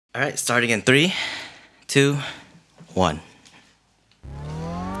All right, starting in three, two, one.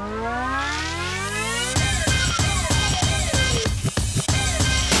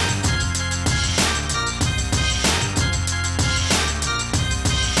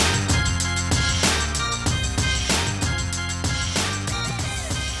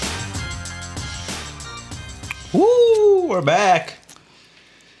 Woo! We're back.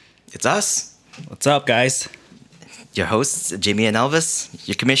 It's us, What's up, guys? your hosts, Jimmy and Elvis,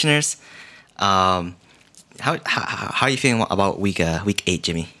 your commissioners. How are you feeling about week 8,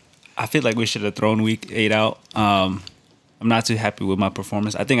 Jimmy? I feel like we should have thrown week 8 out. I'm not too happy with my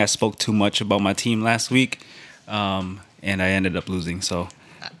performance. I think I spoke too much about my team last week, and I ended up losing. So,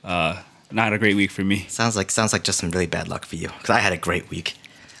 not a great week for me. Sounds like just some really bad luck for you. Because I had a great week.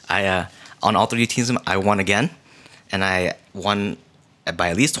 I on all three teams I won again, and I won by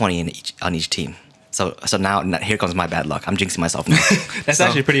at least 20 on each team. So now here comes my bad luck. I'm jinxing myself now. That's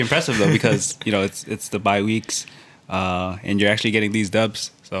actually pretty impressive though, because it's the bye weeks, and you're actually getting these dubs.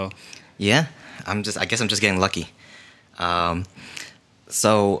 So Yeah, I guess I'm just getting lucky.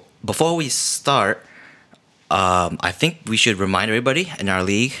 So before we start, I think we should remind everybody in our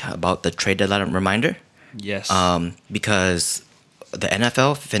league about the trade deadline reminder. yes, Because the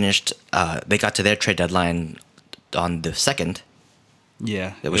NFL finished, they got to their trade deadline on the 2nd,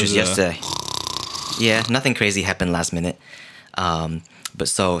 yeah, which was yesterday. Yeah, nothing crazy happened last minute. But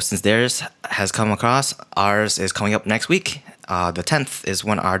so since theirs has come across, ours is coming up next week. The 10th is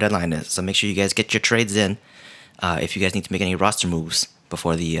when our deadline is. So make sure you guys get your trades in if you guys need to make any roster moves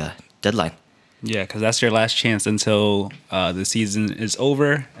before the deadline. Yeah, because that's your last chance until the season is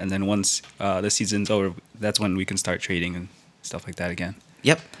over, and then once the season's over, that's when we can start trading and stuff like that again.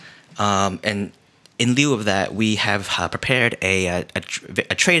 Yep. And in lieu of that, we have prepared a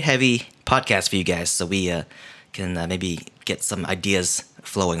trade-heavy podcast for you guys, so we can maybe get some ideas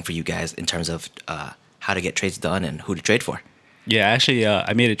flowing for you guys in terms of how to get trades done and who to trade for. Yeah, actually,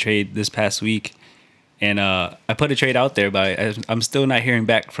 I made a trade this past week, and I put a trade out there, but I'm still not hearing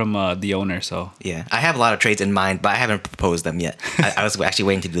back from the owner. So Yeah, I have a lot of trades in mind, but I haven't proposed them yet. I was actually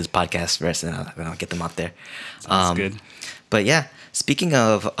waiting to do this podcast first, and then I'll get them out there. sounds good. But yeah, speaking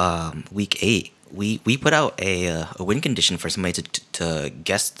of week 8, we put out a win condition for somebody to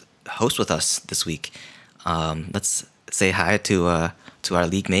guest host with us this week. Let's say hi to our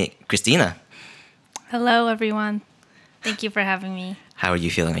league mate, Christina. Hello, everyone. Thank you for having me. How are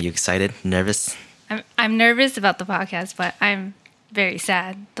you feeling? Are you excited? Nervous? I'm nervous about the podcast, but I'm very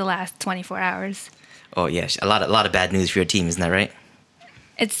sad the last 24 hours. Oh yeah, a lot of bad news for your team, isn't that right?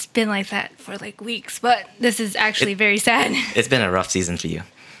 It's been like that for like weeks, but this is actually very sad. It's been a rough season for you.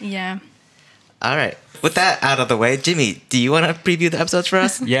 Yeah. All right. With that out of the way, Jimmy, do you want to preview the episodes for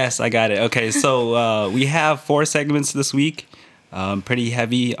us? Yes, I got it. Okay, so we have 4 segments this week. Pretty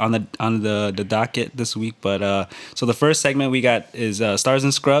heavy on the docket this week, but so the first segment we got is Stars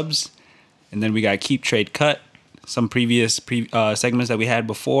and Scrubs, and then we got Keep Trade Cut. Some previous segments that we had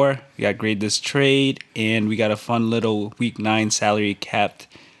before. We got Grade This Trade, and we got a fun little week 9 salary capped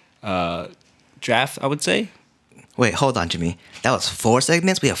draft, I would say. Wait, hold on, Jimmy. That was 4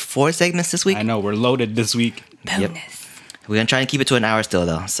 segments? We have 4 segments this week? I know, we're loaded this week. Bonus. We're going to try and keep it to an hour still,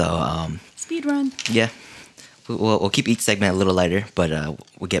 though. So, Speed run. yeah. We'll keep each segment a little lighter, but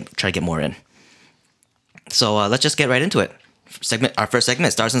we'll try to get more in. So let's just get right into it. Our first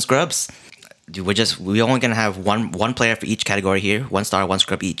segment, Stars and Scrubs. We're only gonna have one player for each category here. 1 star, 1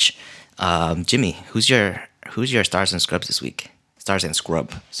 scrub each. Jimmy, who's your Stars and Scrubs this week? Stars and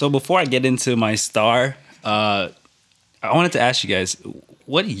Scrub. So before I get into my star, I wanted to ask you guys,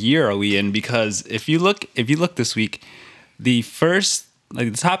 what year are we in? Because if you look this week, the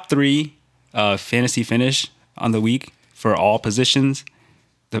top 3 fantasy finish on the week for all positions,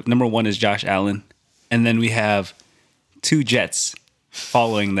 the number 1 is Josh Allen, and then we have 2 Jets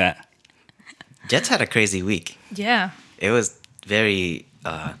following that. Jets had a crazy week. Yeah. It was very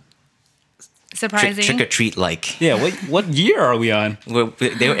Surprising. trick or treat like. Yeah, what year are we on?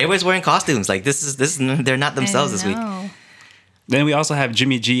 Everybody's wearing costumes. Like this is they're not themselves this week. Then we also have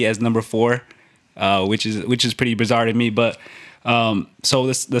Jimmy G as number 4, which is pretty bizarre to me. But so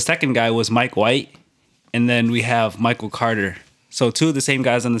the second guy was Mike White, and then we have Michael Carter. So 2 of the same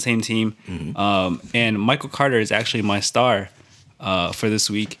guys on the same team. Mm-hmm. And Michael Carter is actually my star for this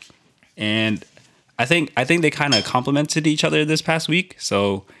week. And I think they kind of complemented each other this past week.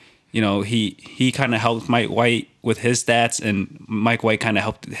 So, he kind of helped Mike White with his stats, and Mike White kind of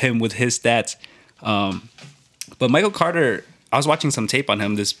helped him with his stats. But Michael Carter, I was watching some tape on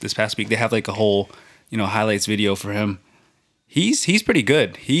him this past week. They have like a whole, highlights video for him. He's pretty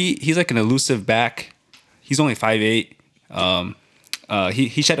good. He's like an elusive back. He's only 5'8".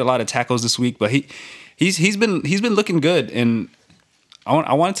 He shed a lot of tackles this week, but he's been looking good. And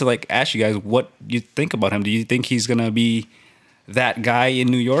I wanted to like ask you guys what you think about him. Do you think he's gonna be that guy in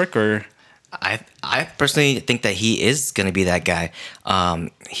New York, or? I personally think that he is going to be that guy.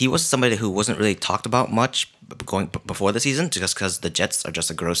 He was somebody who wasn't really talked about much going before the season, just because the Jets are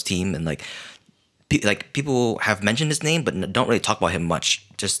just a gross team, and like people have mentioned his name, but don't really talk about him much.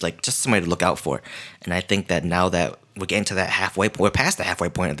 Just somebody to look out for. And I think that now that we're getting to that halfway point, we're past the halfway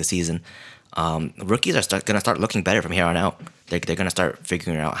point of the season. Rookies are going to start looking better from here on out. They're going to start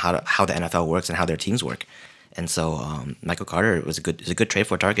figuring out how the NFL works and how their teams work. And so Michael Carter is a good trade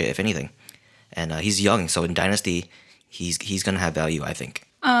for a target, if anything. And he's young, so in Dynasty, he's going to have value, I think.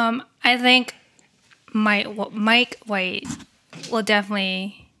 I think Mike White will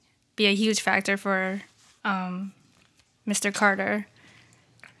definitely be a huge factor for Mr. Carter.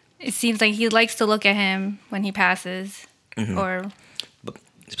 It seems like he likes to look at him when he passes.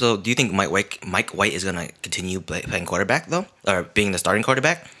 So do you think Mike White is going to continue playing quarterback, though? Or being the starting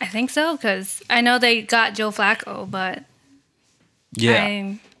quarterback? I think so, because I know they got Joe Flacco, but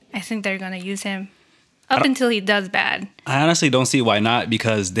Yeah. I think they're going to use him up until he does bad. I honestly don't see why not,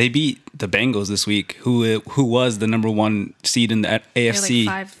 because they beat the Bengals this week, who was the number 1 seed in the AFC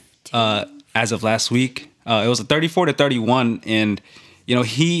Like 5-2. as of last week. It was a 34-31, and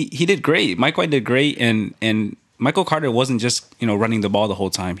he did great. Mike White did great, and Michael Carter wasn't just running the ball the whole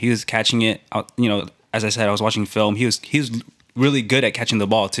time. He was catching it. As I said, I was watching film. He was really good at catching the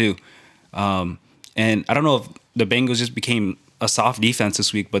ball too. And I don't know if the Bengals just became a soft defense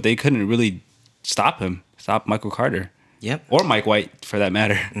this week, but they couldn't really stop Michael Carter. Yep. Or Mike White, for that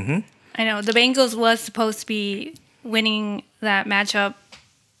matter. Mm-hmm. I know the Bengals was supposed to be winning that matchup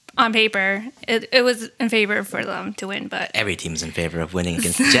on paper. It was in favor for them to win, but Every team's in favor of winning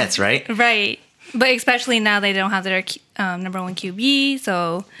against the Jets, right? right. But especially now they don't have their number 1 QB,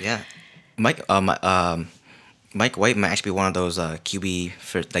 so Yeah. Mike White might actually be one of those QB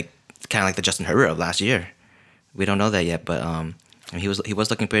for kind of like the Justin Herbert of last year. We don't know that yet, but he was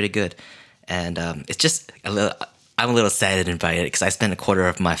looking pretty good, and it's just I'm a little saddened by it because I spent a quarter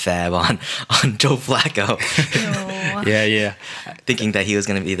of my fab on Joe Flacco, Yeah. thinking that he was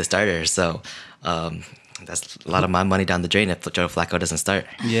going to be the starter. So that's a lot of my money down the drain if Joe Flacco doesn't start.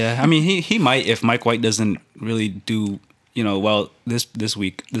 Yeah, I mean, he might if Mike White doesn't really do well this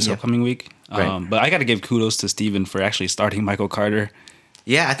upcoming week. Right. But I got to give kudos to Steven for actually starting Michael Carter.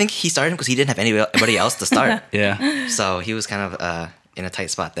 Yeah, I think he started because he didn't have anybody else to start. Yeah. So he was kind of in a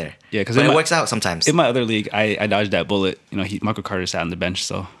tight spot there. Yeah, because it works out sometimes. In my other league, I dodged that bullet. Michael Carter sat on the bench,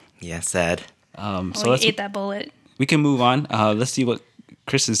 so. Yeah, sad. So he ate that bullet. we can move on. Let's see what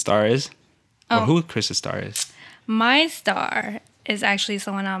Chris's star is, or who Chris's star is. My star is actually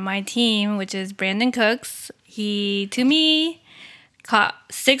someone on my team, which is Brandon Cooks. He, to me, caught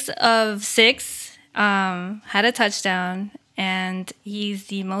 6 of 6, had a touchdown, and he's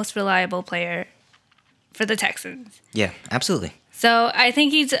the most reliable player for the Texans. Yeah, absolutely. So I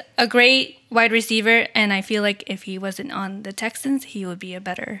think he's a great wide receiver, and I feel like if he wasn't on the Texans, he would be a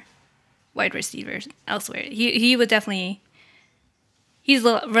better wide receiver elsewhere. He would definitely. He's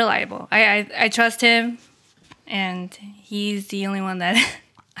reliable. I trust him, and he's the only one that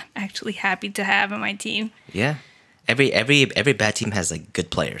I'm actually happy to have on my team. Yeah, every bad team has like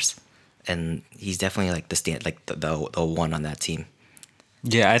good players, and he's definitely like the one on that team.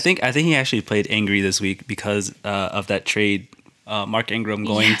 Yeah, I think he actually played angry this week because of that trade. Mark Ingram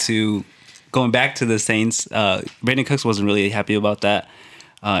going back to the Saints. Brandon Cooks wasn't really happy about that,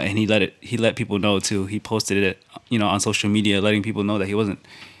 and he let people know too. He posted it, on social media, letting people know that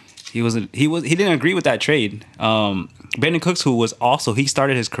he didn't agree with that trade. Brandon Cooks, who was also he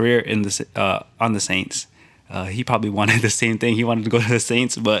started his career on the Saints. He probably wanted the same thing. He wanted to go to the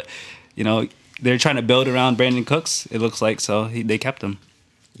Saints, but they're trying to build around Brandon Cooks. It looks like so they kept him.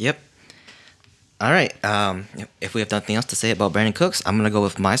 Yep. All right. If we have nothing else to say about Brandon Cooks, I'm gonna go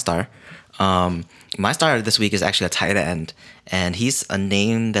with my star. My star this week is actually a tight end, and he's a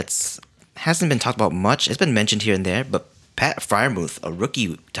name hasn't been talked about much. It's been mentioned here and there, but Pat Freiermuth, a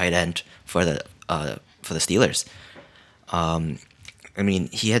rookie tight end for the Steelers. I mean,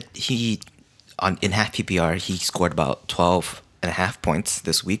 in half PPR he scored about 12.5 points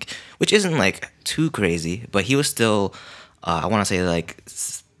this week, which isn't like too crazy, but he was still I want to say like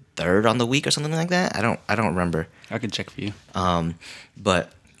third on the week or something like that. I don't remember. I can check for you.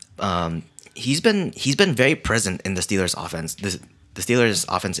 But he's been very present in the Steelers offense. The Steelers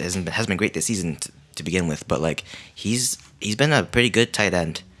offense has been great this season to begin with, but like he's been a pretty good tight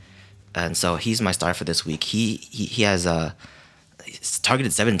end, and so he's my star for this week. He has he's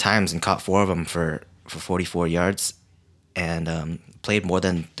targeted 7 times and caught 4 of them for 44 yards, and played more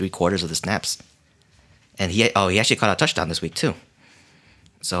than 3/4 of the snaps, and he actually caught a touchdown this week too.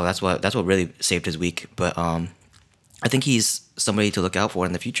 So that's what really saved his week. But I think he's somebody to look out for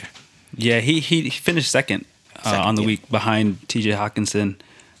in the future. Yeah, he finished second on the week behind T.J. Hawkinson,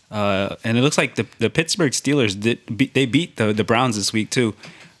 and it looks like the Pittsburgh Steelers they beat the Browns this week too.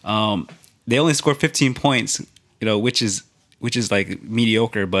 They only scored 15 points, which is like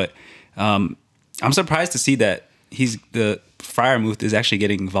mediocre. But I'm surprised to see that the Freiermuth is actually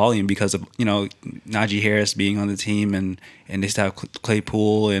getting volume because of Najee Harris being on the team, and they still have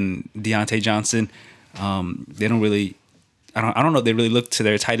Claypool and Deontay Johnson. They don't really, I don't know if they really look to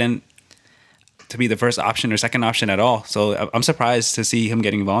their tight end to be the first option or second option at all. So I'm surprised to see him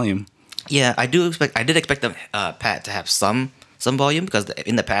getting volume. Yeah, I did expect them, Pat, to have some volume, because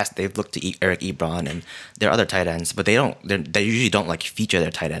in the past they've looked to Eric Ebron and their other tight ends, but they usually don't like feature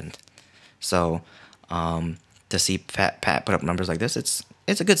their tight end. So to see Pat put up numbers like this, it's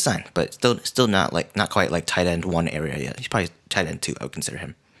a good sign, but still not quite like tight end 1 area yet. He's probably tight end 2. I would consider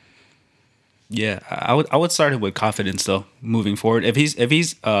him. Yeah, I would start him with confidence though moving forward. If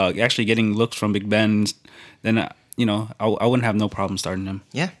he's actually getting looks from Big Ben, then I wouldn't have no problem starting him.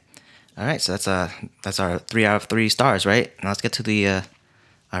 Yeah. All right, so that's our 3 out of 3 stars, right? Now let's get to the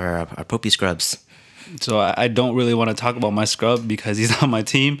our Popey scrubs. So I don't really want to talk about my scrub because he's on my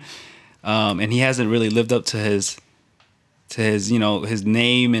team, and he hasn't really lived up to his his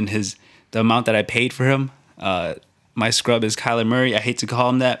name and the amount that I paid for him. My scrub is Kyler Murray. I hate to call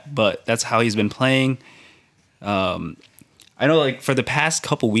him that, but that's how he's been playing. I know, like, for the past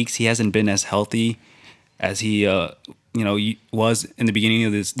couple weeks, he hasn't been as healthy as he was in the beginning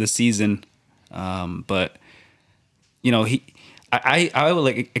of this season. But I would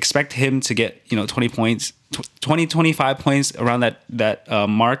like expect him to get 20 points, 25 points around that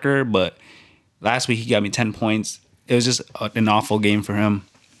marker. But last week he got me 10 points. It was just an awful game for him.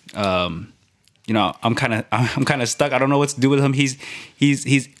 I'm kind of stuck. I don't know what to do with him. He's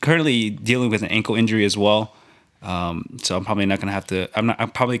currently dealing with an ankle injury as well. So I'm probably gonna have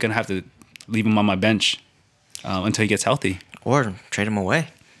to leave him on my bench until he gets healthy, or trade him away.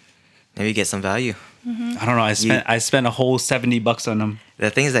 Maybe get some value. Mm-hmm. I don't know. I spent a whole $70 on him. The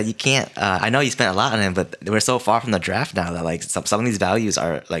thing is that you can't. I know you spent a lot on him, but we're so far from the draft now that like some of these values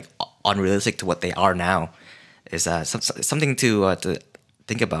are like unrealistic to what they are now. Is something to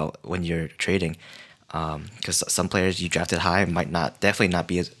think about when you're trading, because some players you drafted high might definitely not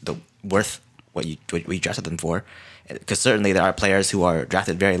be worth what you drafted them for. Because certainly there are players who are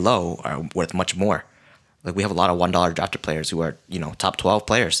drafted very low are worth much more. Like we have a lot of $1 drafted players who are top 12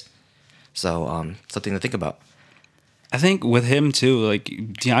 players. So something to think about. I think with him too, like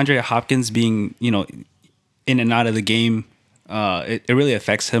DeAndre Hopkins being in and out of the game, it really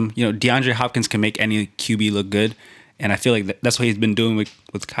affects him. DeAndre Hopkins can make any QB look good, and I feel like that's what he's been doing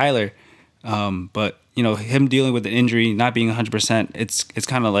with Kyler. But him dealing with an injury, not being 100%, it's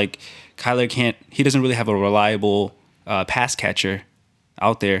kind of like Kyler he doesn't really have a reliable pass catcher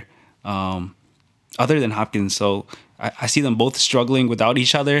out there other than Hopkins. So I see them both struggling without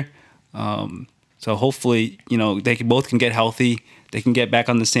each other. So hopefully, they both can get healthy. They can get back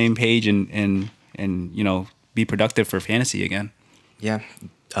on the same page and be productive for fantasy again. Yeah,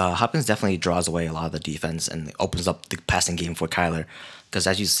 Hopkins definitely draws away a lot of the defense and opens up the passing game for Kyler. Because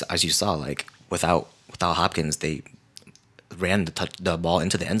as you saw, like without Hopkins, they ran the ball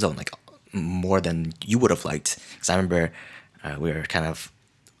into the end zone like more than you would have liked. Because I remember we were kind of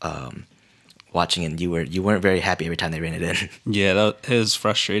watching, and you weren't very happy every time they ran it in. Yeah, that is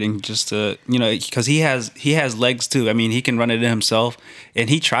frustrating. Just to because he has legs too. I mean, he can run it in himself, and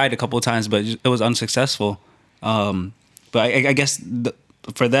he tried a couple of times, but it was unsuccessful. But I guess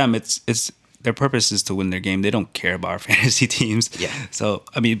for them, it's their purpose is to win their game. They don't care about our fantasy teams. Yeah. So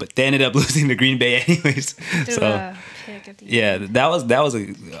I mean, but they ended up losing to Green Bay anyways. So yeah, that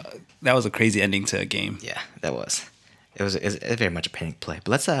was a crazy ending to a game. Yeah, that was. It was very much a panic play.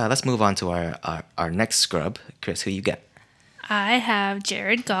 But let's move on to our next scrub. Chris, who you got? I have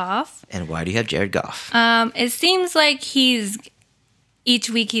Jared Goff. And why do you have Jared Goff? It seems like each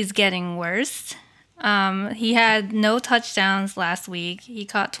week he's getting worse. He had no touchdowns last week. He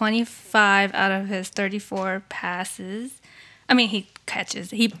caught 25 out of his 34 passes. I mean, he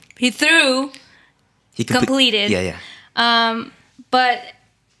catches. He threw. He completed. Yeah. But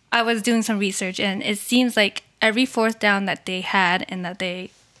I was doing some research, and it seems like every fourth down that they had and that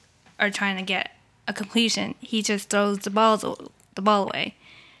they are trying to get a completion, he just throws the ball away,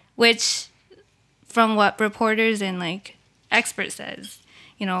 which, from what reporters and like experts says,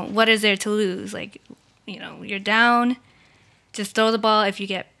 what is there to lose? Like, you're down, just throw the ball. If you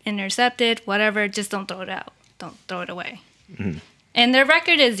get intercepted, whatever, just don't throw it out. Don't throw it away. Mm-hmm. And their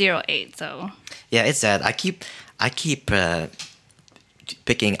record is 0-8, so Yeah, it's sad. I keep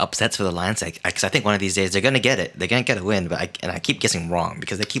picking upsets for the Lions because I think one of these days they're gonna get it. They're gonna get a win, but I keep guessing wrong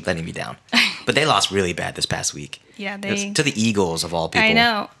because they keep letting me down. But they lost really bad this past week. yeah, It was they. to the Eagles of all people. I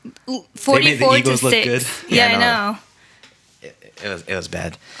know. They made the 44 to Eagles look 6. good. Yeah, Yeah, I I know. It was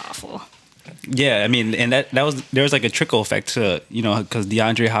bad. Awful. Yeah, I mean, and that was there was like a trickle effect to because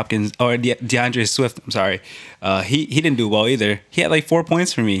DeAndre Swift. I'm sorry, he didn't do well either. He had like 4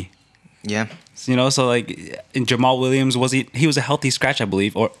 points for me. Yeah. So like, and Jamal Williams he was a healthy scratch, I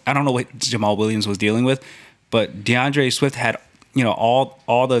believe, or I don't know what Jamal Williams was dealing with, but DeAndre Swift had all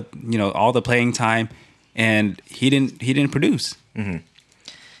the playing time, and he didn't produce.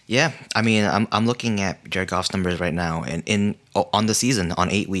 Yeah, I mean, I'm looking at Jared Goff's numbers right now, and on the season, on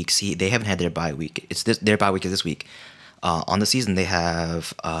 8 weeks, they haven't had their bye week. Their bye week is this week. On the season, they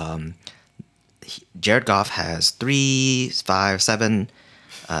have Jared Goff has 3, 5, 7,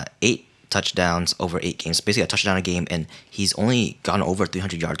 8 touchdowns over 8 games. Basically, a touchdown a game, and he's only gone over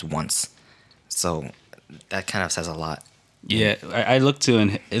 300 yards once. So that kind of says a lot. Yeah, I looked to,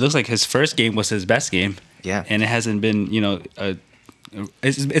 and it looks like his first game was his best game. Yeah. And it hasn't been,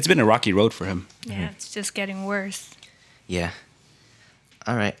 it's been a rocky road for him. Yeah, it's just getting worse. Yeah.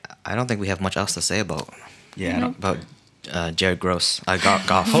 All right. I don't think we have much else to say about Jared Goff.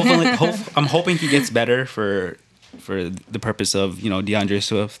 Hopefully, I'm hoping he gets better for the purpose of DeAndre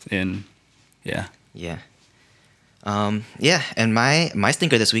Swift, and yeah. Yeah. Yeah, and my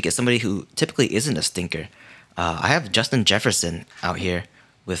stinker this week is somebody who typically isn't a stinker. I have Justin Jefferson out here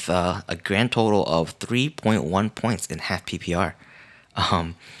with a grand total of 3.1 points in half PPR.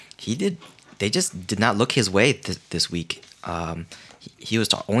 They just did not look his way this week. He was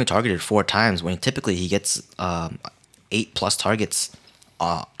only targeted 4 times when typically he gets 8 plus targets,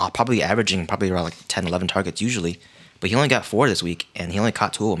 probably averaging around like 10, 11 targets usually. But he only got 4 this week, and he only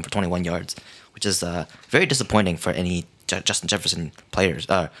caught 2 of them for 21 yards, which is very disappointing for any Justin Jefferson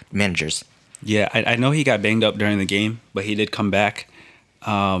managers. Yeah, I know he got banged up during the game, but he did come back.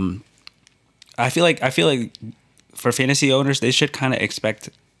 I feel like for fantasy owners, they should kind of expect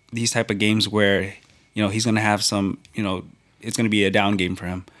these type of games where he's gonna have some it's gonna be a down game for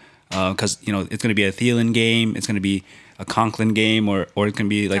him, because it's gonna be a Thielen game, it's gonna be a Conklin game, or it's gonna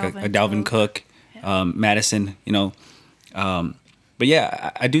be like a Dalvin Cook, Madison, But yeah,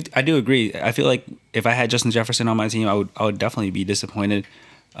 I do agree. I feel like if I had Justin Jefferson on my team, I would definitely be disappointed.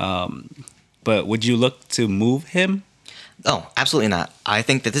 But would you look to move him? Oh, absolutely not. I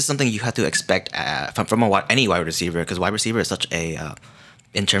think that this is something you have to expect from any wide receiver, because wide receiver is such a,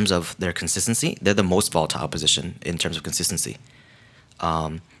 in terms of their consistency, they're the most volatile position in terms of consistency.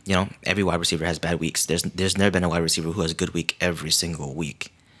 Every wide receiver has bad weeks. There's never been a wide receiver who has a good week every single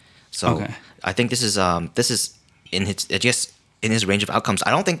week. So Okay. I think this is in his range of outcomes. I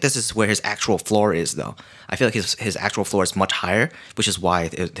don't think this is where his actual floor is, though. I feel like his actual floor is much higher, which is why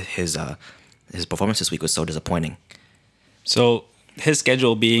his performance this week was so disappointing. So his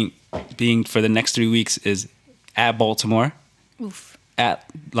schedule being for the next 3 weeks is at Baltimore, Oof. at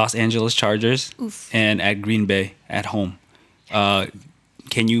Los Angeles Chargers, Oof. and at Green Bay at home.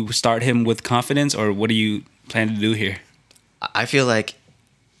 Can you start him with confidence, or what do you plan to do here? I feel like,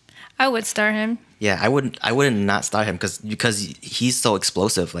 I would start him. yeah, I wouldn't not start him because he's so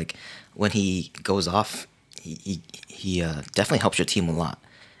explosive. Like when he goes off, he definitely helps your team a lot.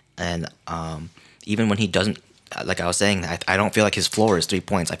 And even when he doesn't, like I was saying, I don't feel like his floor is 3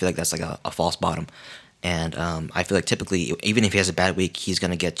 points. I feel like that's like a false bottom. And I feel like typically, even if he has a bad week, he's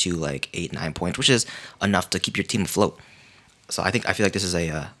gonna get you like 8, 9 points, which is enough to keep your team afloat. So I feel like this is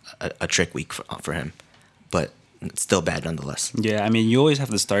a trick week for him, but it's still bad nonetheless. Yeah, I mean, you always have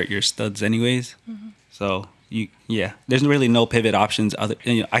to start your studs anyways. Mm-hmm. So there's really no pivot options.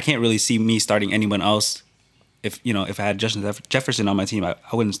 I can't really see me starting anyone else. If I had Justin Jefferson on my team, I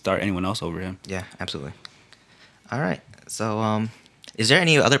wouldn't start anyone else over him. Yeah, absolutely. All right. So, is there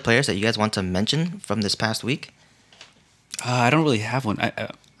any other players that you guys want to mention from this past week? I don't really have one.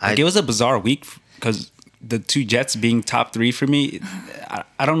 It was a bizarre week because the 2 Jets being top 3 for me.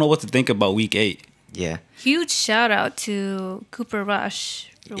 I don't know what to think about week 8. Yeah. Huge shout out to Cooper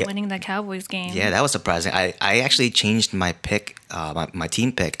Rush for winning the Cowboys game. Yeah, that was surprising. I actually changed my pick, my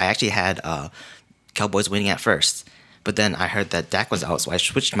team pick. I actually had Cowboys winning at first, but then I heard that Dak was out, so I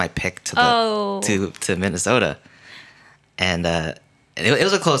switched my pick to to Minnesota, and it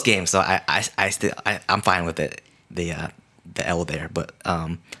was a close game. So I'm fine with it. The L there, but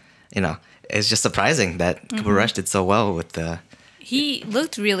it's just surprising that Cooper Rush did so well with the. He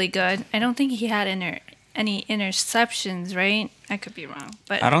looked really good. I don't think he had any interceptions, right? I could be wrong,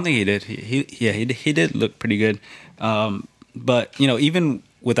 but I don't think he did. He did look pretty good. But even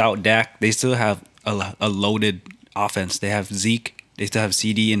without Dak, they still have a loaded offense. They have Zeke. They still have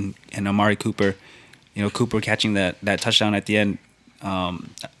CD and Amari Cooper. Cooper catching that touchdown at the end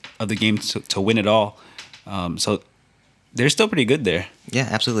of the game to win it all. So they're still pretty good there. Yeah,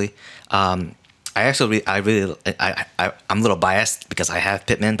 absolutely. I'm a little biased because I have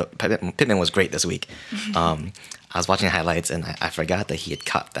Pittman, but Pittman was great this week. I was watching highlights and I forgot that he had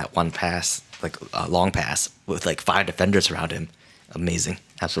caught that one pass, like a long pass with like 5 defenders around him. Amazing,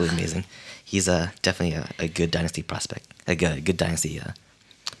 absolutely amazing. He's definitely a good dynasty prospect, a good dynasty.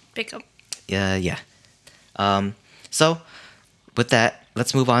 Pickup. Yeah. So with that,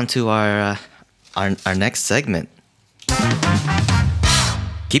 let's move on to our next segment.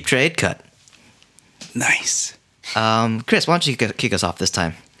 Keep trade cut. Nice. Chris, why don't you kick us off this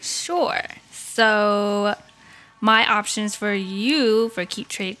time? Sure. So my options for you for keep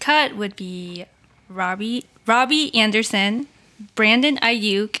trade cut would be Robbie Anderson, Brandon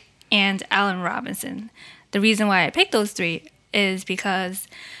Ayuk, and Allen Robinson. The reason why I picked those 3 is because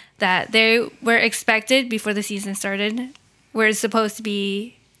that they were expected before the season started. We're supposed to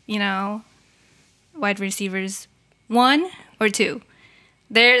be, wide receivers 1 or 2.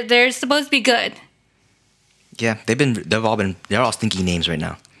 They're supposed to be good. Yeah, they're all stinky names right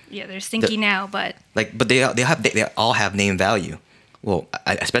now. Yeah, they're stinky now, but but they all have name value. Well,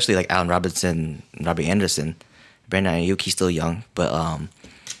 especially like Allen Robinson, Robbie Anderson, Brandon Ayuk. He's still young, but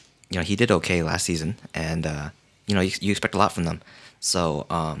he did okay last season, and you expect a lot from them. So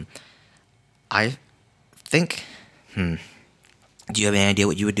I think, do you have any idea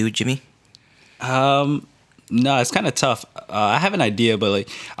what you would do, Jimmy? No, it's kind of tough. I have an idea, but like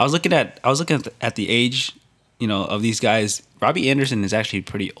I was looking at the age, of these guys. Robbie Anderson is actually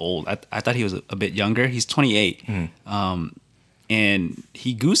pretty old. I thought he was a bit younger. He's 28, and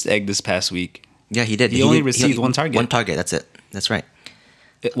he goose egged this past week. Yeah, he did. He only received one target. One target. That's it. That's right.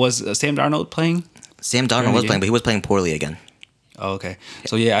 It was Sam Darnold playing. Sam Darnold was playing, but he was playing poorly again. Oh, okay.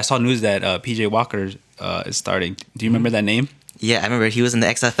 So yeah, I saw news that PJ Walker is starting. Do you remember that name? Yeah, I remember he was in the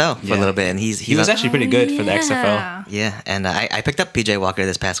XFL for a little bit, and he was actually pretty good for the XFL. Yeah, and I picked up PJ Walker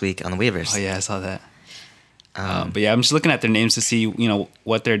this past week on the waivers. Oh yeah, I saw that. But yeah, I'm just looking at their names to see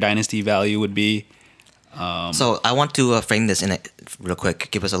what their dynasty value would be. So I want to frame this in real quick.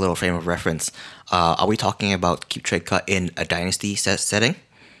 Give us a little frame of reference. Are we talking about keep trade cut in a dynasty setting,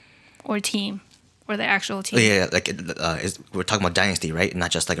 or team, or the actual team? Yeah, we're talking about dynasty, right?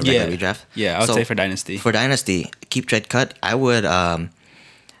 Not just like a regular redraft. Yeah, I would say for dynasty. For dynasty, keep trade cut. I would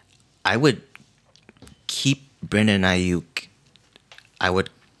keep Brandon Ayuk. I would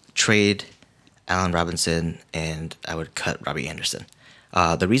trade Allen Robinson, and I would cut Robbie Anderson.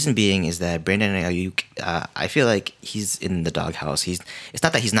 The reason being is that Brandon Ayuk, I feel like he's in the doghouse. It's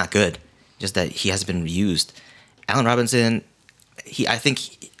not that he's not good, just that he hasn't been used. Allen Robinson, I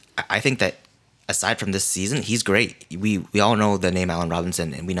think that aside from this season, he's great. We all know the name Allen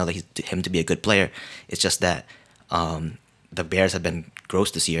Robinson, and we know that him to be a good player. It's just that the Bears have been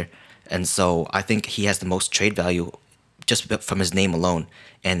gross this year, and so I think he has the most trade value just from his name alone.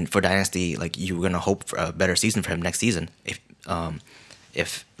 And for dynasty, like you're gonna hope for a better season for him next season,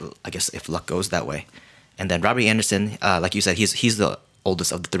 if luck goes that way. And then Robbie Anderson, like you said, he's the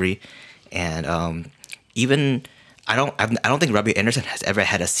oldest of the 3, and even I don't think Robbie Anderson has ever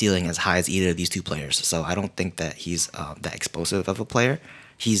had a ceiling as high as either of these 2 players. So I don't think that he's that explosive of a player.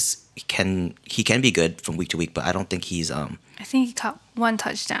 He can be good from week to week, but I don't think he's. I think he caught 1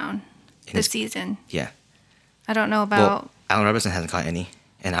 touchdown this season. Yeah. I don't know about. Well, Allen Robinson hasn't caught any,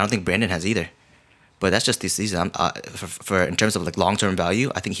 and I don't think Brandon has either. But that's just this season. For in terms of like long-term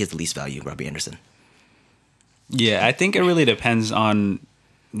value, I think he has the least value, Robbie Anderson. Yeah, I think it really depends on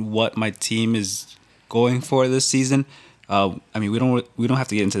what my team is going for this season. I mean, we don't have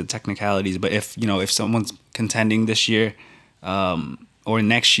to get into the technicalities, but if someone's contending this year or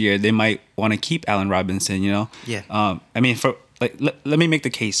next year, they might want to keep Allen Robinson. Yeah. I mean, let me make the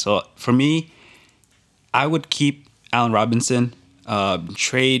case. So for me, I would keep Allen Robinson,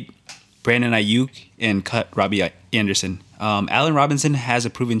 trade Brandon Ayuk, and cut Robbie Anderson. Allen Robinson has a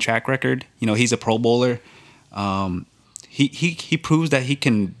proven track record. He's a Pro Bowler. He proves that he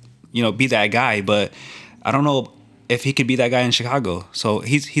can, be that guy. But I don't know if he could be that guy in Chicago. So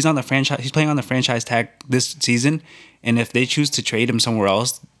he's on the franchise. He's playing on the franchise tag this season. And if they choose to trade him somewhere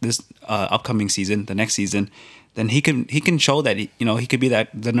else this upcoming season, the next season, then he can show that he could be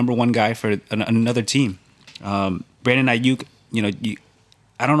the number 1 guy for another team. Brandon Ayuk,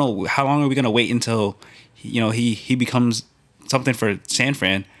 I don't know how long are we gonna wait until he becomes something for San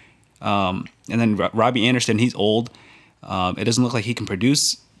Fran, and then Robbie Anderson, he's old. It doesn't look like he can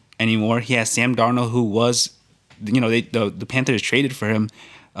produce anymore. He has Sam Darnold, who was the Panthers traded for him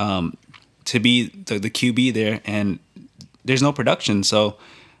to be the QB there, and there's no production. So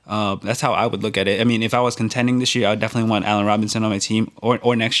that's how I would look at it. I mean, if I was contending this year, I would definitely want Allen Robinson on my team,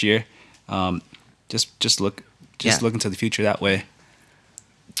 or next year. Just look into the future that way.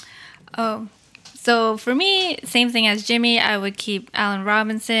 Oh, so for me, same thing as Jimmy. I would keep Allen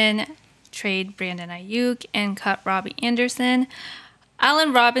Robinson, trade Brandon Ayuk, and cut Robbie Anderson.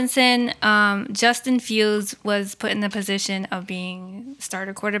 Allen Robinson, Justin Fields was put in the position of being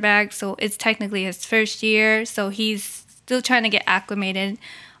starter quarterback, so it's technically his first year, so he's still trying to get acclimated.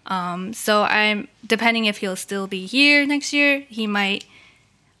 So I'm depending if he'll still be here next year, he might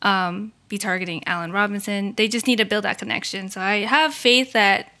be targeting Allen Robinson. They just need to build that connection. So I have faith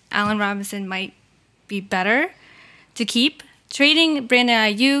that Allen Robinson might be better to keep. Trading Brandon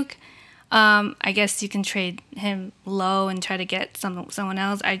Ayuk, I guess you can trade him low and try to get someone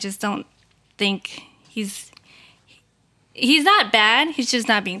else. I just don't think he's not bad. He's just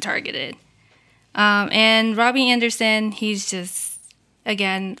not being targeted. And Robbie Anderson, he's just,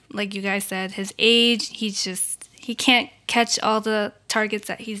 again, like you guys said, his age, he can't catch all the targets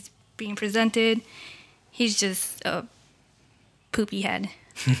that he's being presented. He's just a poopy head.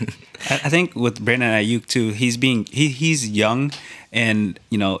 I think with Brandon Ayuk too, he's young, and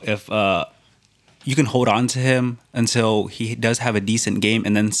if you can hold on to him until he does have a decent game,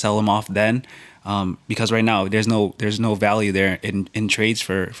 and then sell him off then, because right now there's no value there in trades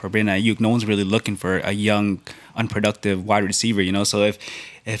for Brandon Ayuk. No one's really looking for a young, unproductive wide receiver. So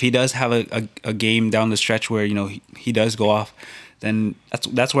if he does have a game down the stretch where he does go off, then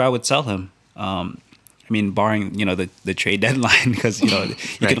that's where I would sell him. I mean, barring the trade deadline, because you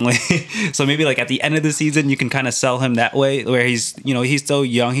can only so maybe like at the end of the season you can kind of sell him that way, where he's still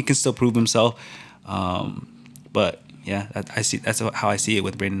young, he can still prove himself. But yeah, that's how I see it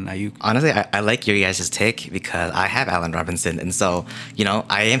with Brandon Ayuk. Honestly, I like your guys' take because I have Allen Robinson, and so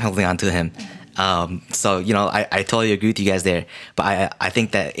I am holding on to him. So I totally agree with you guys there. But I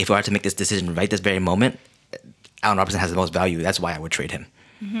think that if we are to make this decision right this very moment, Allen Robinson has the most value. That's why I would trade him.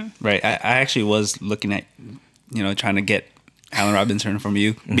 Mm-hmm. Right. I actually was looking at, trying to get Allen Robinson from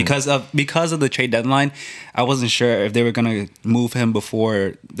you because of the trade deadline. I wasn't sure if they were going to move him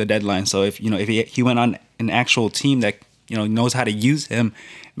before the deadline. So if he went on an actual team that knows how to use him,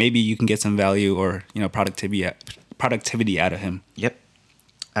 maybe you can get some value or productivity out of him. Yep.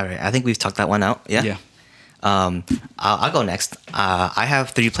 All right. I think we've talked that one out. Yeah. Yeah. I'll go next. I have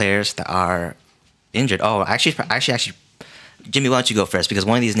 3 players that are injured. Oh, actually. Jimmy, why don't you go first? Because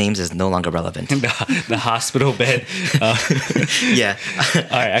one of these names is no longer relevant. the hospital bed. Yeah. All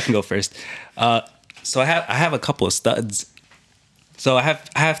right, I can go first. So I have a couple of studs. So I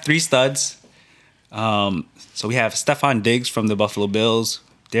have 3 studs. So we have Stephon Diggs from the Buffalo Bills,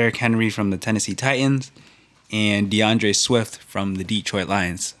 Derrick Henry from the Tennessee Titans, and DeAndre Swift from the Detroit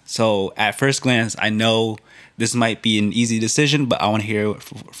Lions. So at first glance, I know this might be an easy decision, but I want to hear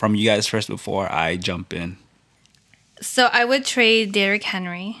from you guys first before I jump in. So I would trade Derrick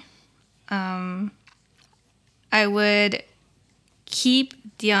Henry. I would keep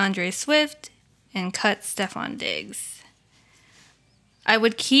DeAndre Swift and cut Stephon Diggs. I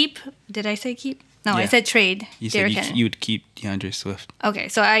would keep. Did I say keep? No, I said trade. You Derrick said Henry. you would keep DeAndre Swift. Okay,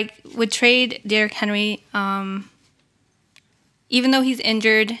 so I would trade Derrick Henry. Even though he's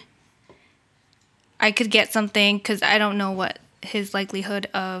injured, I could get something because I don't know what his likelihood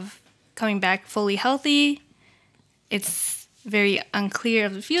of coming back fully healthy. It's very unclear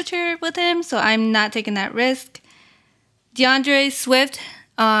of the future with him, so I'm not taking that risk. DeAndre Swift,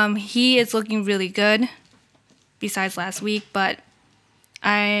 he is looking really good besides last week, but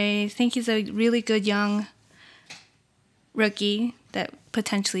I think he's a really good young rookie that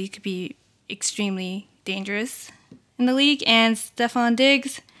potentially could be extremely dangerous in the league. And Stephon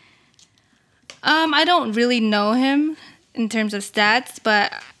Diggs, I don't really know him in terms of stats,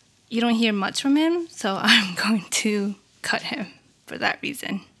 but you don't hear much from him, so I'm going to cut him for that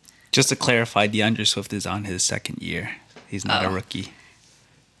reason. Just to clarify, DeAndre Swift is on his 2nd year. He's not a rookie.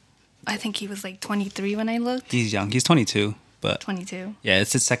 I think he was like 23 when I looked. He's young. He's 22, but 22. yeah,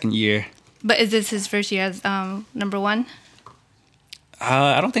 it's his 2nd year. But is this his first year as number 1?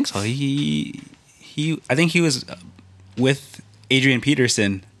 I don't think so. I think he was with Adrian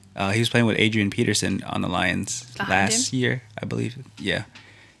Peterson. He was playing with Adrian Peterson on the Lions last year, I believe. Yeah.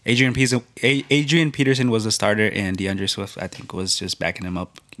 Adrian Peterson was the starter, and DeAndre Swift, I think, was just backing him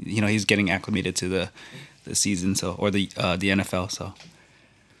up. He's getting acclimated to the season, or the NFL. So,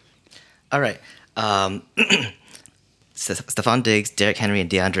 All right. Stephon Diggs, Derrick Henry, and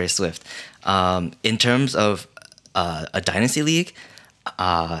DeAndre Swift. In terms of a dynasty league,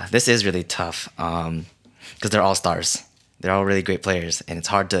 this is really tough. because they're all stars. They're all really great players, and it's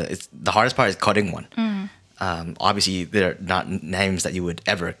hard to. It's the hardest part is cutting one. Obviously, they're not names that you would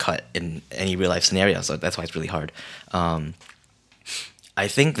ever cut in any real life scenario, so that's why it's really hard. I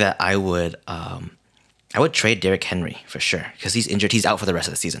think that I would trade Derrick Henry for sure because he's injured. He's out for the rest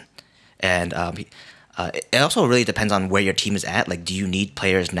of the season, and it also really depends on where your team is at. Like, do you need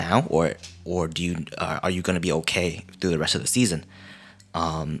players now, or do you are you going to be okay through the rest of the season,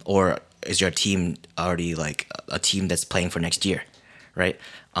 or is your team already like a team that's playing for next year, right?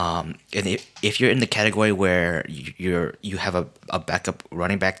 And if you're in the category where you have a backup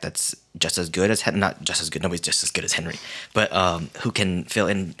running back that's just as good as not just as good, nobody's just as good as Henry, but who can fill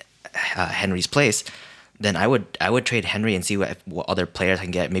in Henry's place, then I would trade Henry and see what other players I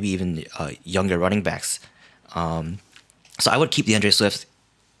can get, maybe even younger running backs. So I would keep DeAndre Swift,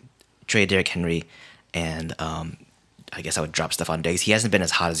 trade Derrick Henry, and I guess I would drop Stephon Diggs. He hasn't been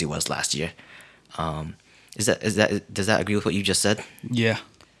as hot as he was last year. Does that agree with what you just said? Yeah.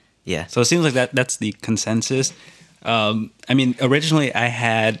 Yeah. So it seems like that's the consensus. I mean, originally I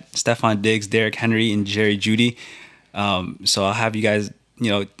had Stephon Diggs, Derrick Henry, and Jerry Jeudy. So I'll have you guys,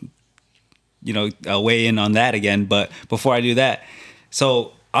 weigh in on that again. But before I do that,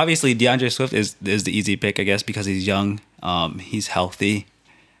 so obviously DeAndre Swift is the easy pick, I guess, because he's young, he's healthy.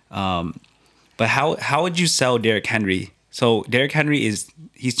 But how would you sell Derrick Henry? So Derrick Henry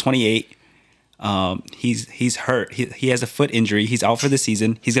he's 28. He's hurt. He has a foot injury. He's out for the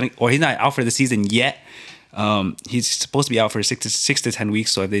season. He's not out for the season yet. He's supposed to be out for 6 to 10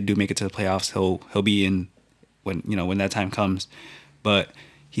 weeks. So if they do make it to the playoffs, he'll be in when that time comes. But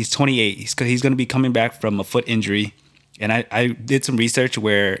he's 28. He's going to be coming back from a foot injury. And I did some research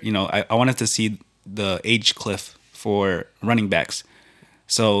where I wanted to see the age cliff for running backs.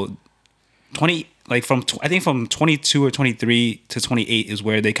 So I think from 22 or 23 to 28 is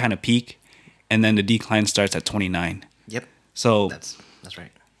where they kind of peak. And then the decline starts at 29. Yep. So that's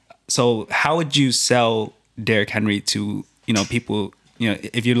right. So how would you sell Derrick Henry to people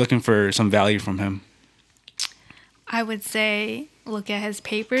if you're looking for some value from him? I would say look at his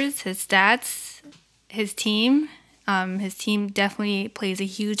papers, his stats, his team. His team definitely plays a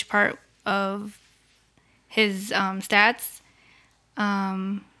huge part of his stats.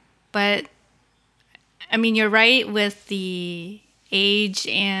 But I mean, you're right with the age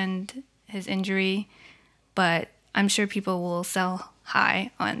and his injury, but I'm sure people will sell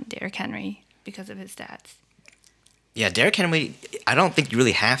high on Derrick Henry because of his stats. Yeah, Derrick Henry, I don't think you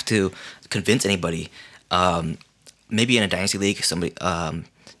really have to convince anybody. Maybe in a dynasty league, somebody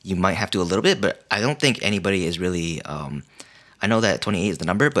you might have to a little bit, but I don't think anybody is really. I know that 28 is the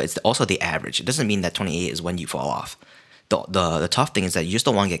number, but it's also the average. It doesn't mean that 28 is when you fall off. The tough thing is that you just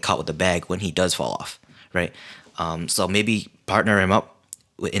don't want to get caught with the bag when he does fall off, right? So maybe partner him up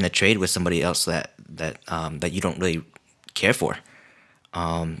in a trade with somebody else that you don't really care for.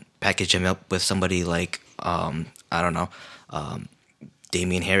 Package him up with somebody like I don't know,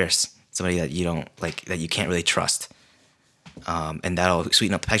 Damian Harris, somebody that you don't like, that you can't really trust, and that'll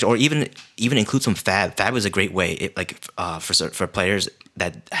sweeten up the package. Or even include some fab. Fab is a great way, for players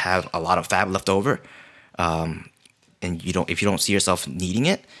that have a lot of fab left over, and if you don't see yourself needing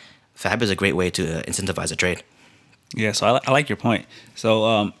it, fab is a great way to incentivize a trade. Yeah, so I like your point.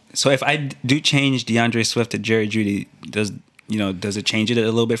 So if I do change DeAndre Swift to Jerry Jeudy, does it change it a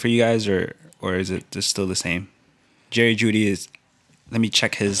little bit for you guys, or is it just still the same? Jerry Jeudy is, let me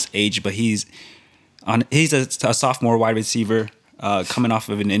check his age, but he's a sophomore wide receiver coming off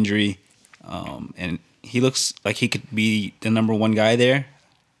of an injury, and he looks like he could be the number one guy there,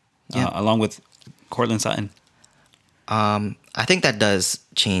 along with Cortland Sutton. I think that does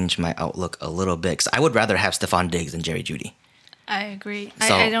change my outlook a little bit, because I would rather have Stephon Diggs than Jerry Jeudy. I agree.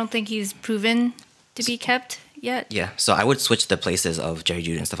 So, I don't think he's proven to be kept yet. Yeah, so I would switch the places of Jerry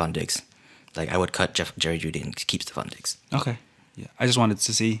Jeudy and Stephon Diggs. Like, I would cut Jerry Jeudy and keep Stephon Diggs. Okay. Yeah, I just wanted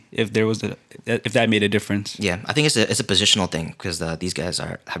to see if that made a difference. Yeah, I think it's a positional thing, because these guys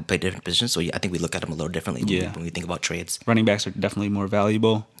have played different positions, so I think we look at them a little differently when we think about trades. Running backs are definitely more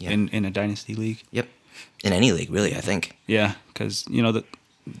valuable in a dynasty league. Yep, in any league, really, I think. Yeah, because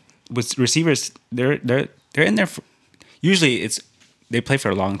with receivers, they're in there for, usually they play for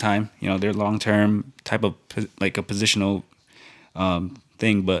a long time. They're long term type of like a positional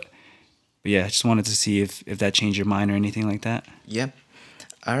thing, but yeah, I just wanted to see if that changed your mind or anything like that. Yeah.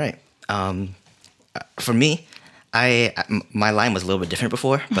 All right. For me, my line was a little bit different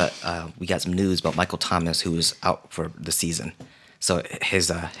before, but we got some news about Michael Thomas, who is out for the season. So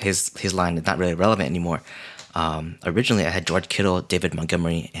his line is not really relevant anymore. Originally, I had George Kittle, David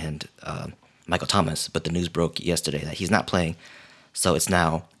Montgomery, and Michael Thomas, but the news broke yesterday that he's not playing. So it's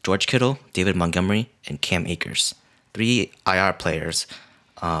now George Kittle, David Montgomery, and Cam Akers. 3 IR players,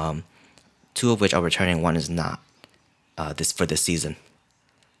 2 of which are returning, 1 is not this season.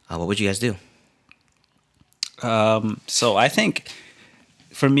 What would you guys do? So I think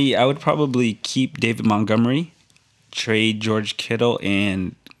for me, I would probably keep David Montgomery, trade George Kittle,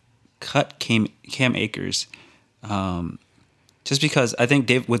 and cut Cam Akers. Just because I think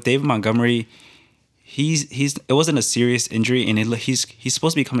with David Montgomery, it wasn't a serious injury, and he's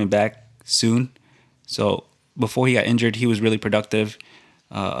supposed to be coming back soon. So before he got injured, he was really productive.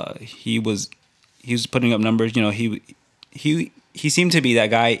 He was putting up numbers. You know, he seemed to be that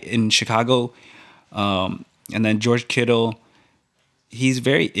guy in Chicago. And then George Kittle, he's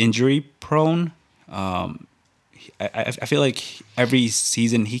very injury prone. I feel like every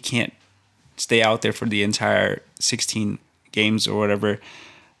season he can't stay out there for the entire 16 games or whatever.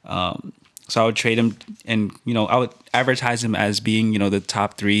 So I would trade him, and I would advertise him as being the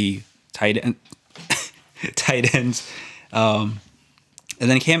top 3 tight ends. And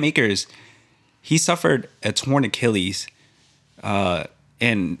then Cam Akers, he suffered a torn Achilles,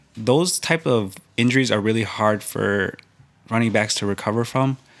 and those type of injuries are really hard for running backs to recover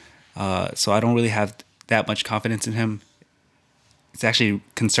from. So I don't really have that much confidence in him. It's actually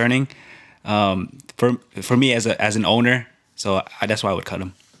concerning for me as an owner. So that's why I would cut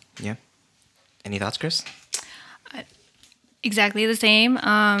him. Yeah. Any thoughts, Chris? Exactly the same.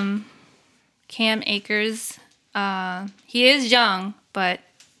 Cam Akers, he is young, but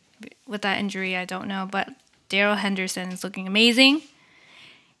with that injury, I don't know. But Darrell Henderson is looking amazing.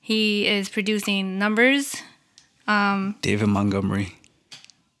 He is producing numbers. David Montgomery.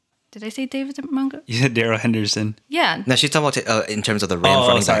 Did I say David Montgomery? You said Darrell Henderson. Yeah. No, she's talking about in terms of the Rams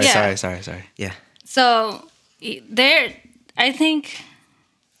running sorry, backs. Yeah. sorry. Yeah. So I think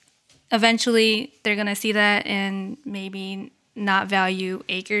eventually they're going to see that and maybe not value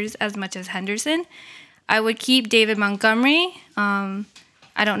Akers as much as Henderson. I would keep David Montgomery.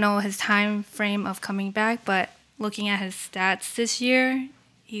 I don't know his time frame of coming back, but looking at his stats this year,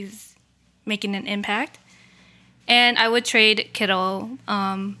 he's making an impact. And I would trade Kittle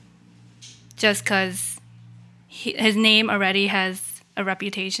just because his name already has a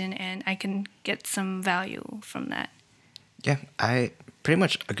reputation and I can get some value from that. Yeah, I pretty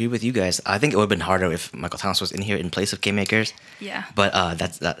much agree with you guys. I think it would have been harder if Michael Thomas was in here in place of Cam Akers. Yeah. But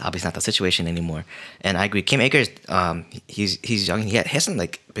that's obviously not the situation anymore. And I agree. Cam Akers, he's young. He hasn't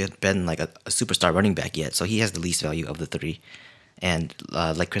been like a superstar running back yet, so he has the least value of the 3. And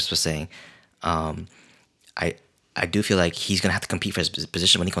like Chris was saying, I do feel like he's gonna have to compete for his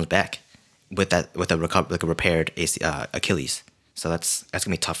position when he comes back with a repaired Achilles. So that's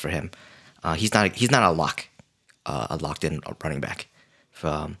gonna be tough for him. He's not a locked in running back.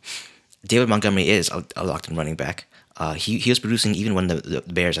 David Montgomery is a locked in running back. He was producing even when the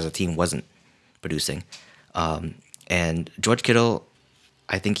Bears as a team wasn't producing. And George Kittle,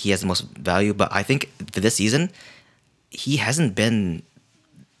 I think he has the most value, but I think for this season, he hasn't been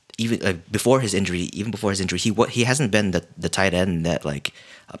even before his injury. Even before his injury, he hasn't been the tight end that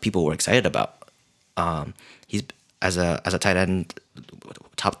people were excited about. He's as a tight end,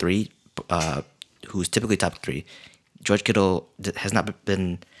 top 3, who's typically top 3. George Kittle has not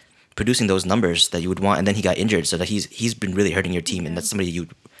been producing those numbers that you would want, and then he got injured, so that he's been really hurting your team, and that's somebody you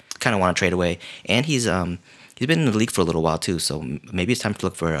kind of want to trade away. And he's been in the league for a little while too, so maybe it's time to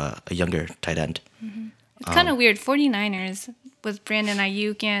look for a younger tight end. Mm-hmm. It's kind of weird. 49ers with Brandon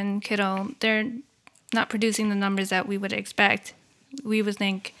Ayuk and Kittle, they're not producing the numbers that we would expect. We would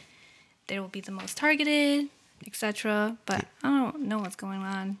think they will be the most targeted, etc. But I don't know what's going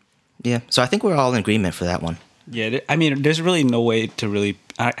on. Yeah, so I think we're all in agreement for that one. Yeah, I mean, there's really no way to really.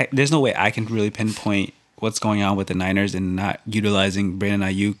 There's no way I can really pinpoint what's going on with the Niners and not utilizing Brandon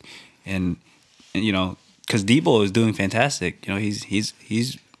Ayuk, and because Debo is doing fantastic.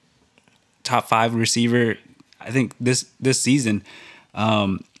 He's top 5 receiver, I think this season.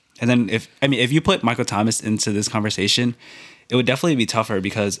 And then if you put Michael Thomas into this conversation, it would definitely be tougher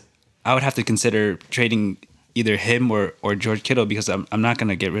because I would have to consider trading either him or George Kittle because I'm not going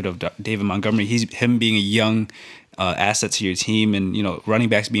to get rid of David Montgomery. Him being a young asset to your team, and running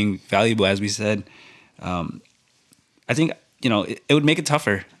backs being valuable, as we said. I think it would make it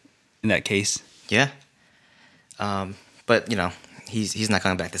tougher in that case. Yeah, but he's not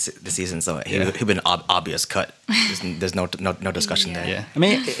coming back this season, so he'll be an obvious cut. There's no discussion there. Yeah, I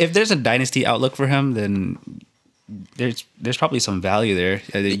mean, if there's a dynasty outlook for him, then there's probably some value there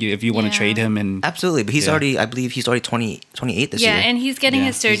if you want to trade him. And absolutely, but I believe he's already 28 this year. Yeah, and he's getting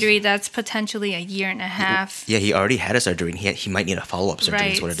his surgery. That's potentially a year and a half. Yeah, he already had a surgery, and he might need a follow-up surgery.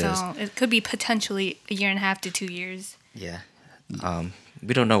 Right, is what it is. so it could be potentially a year and a half to 2 years. Yeah.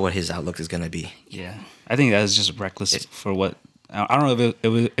 We don't know what his outlook is going to be. Yeah, I think that was just reckless for what. I don't know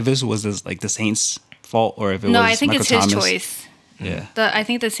if this was like the Saints' fault or if it was No, I think Michael it's his Thomas. choice. Yeah, I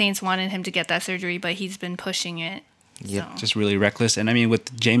think the Saints wanted him to get that surgery, but he's been pushing it. Yep. So. just really reckless. And I mean,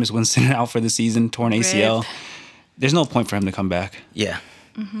 with Jameis Winston out for the season, torn ACL, Rip. there's no point for him to come back. Yeah.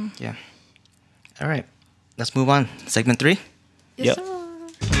 Yeah. All right. Let's move on. Segment 3. Yep. sir.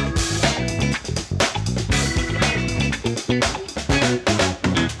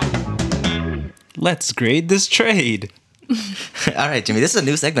 Let's grade this trade. All right, Jimmy. This is a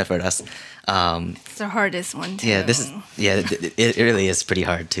new segment for us. It's the hardest one too. Yeah, it really is pretty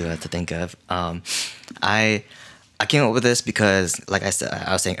hard to think of. I came up with this because, like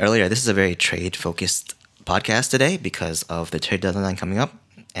I was saying earlier, this is a very trade focused podcast today because of the trade deadline coming up,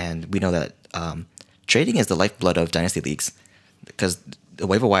 and we know that trading is the lifeblood of dynasty leagues because the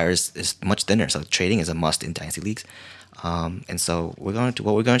waiver wire is much thinner, so trading is a must in dynasty leagues. And so what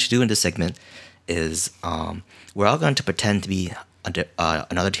we're going to do in this segment is we're all going to pretend to be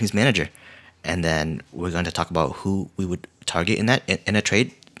another team's manager, and then we're going to talk about who we would target in a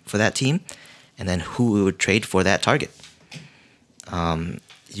trade for that team, and then who we would trade for that target.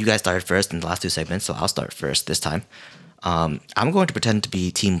 You guys started first in the last 2 segments, so I'll start first this time. I'm going to pretend to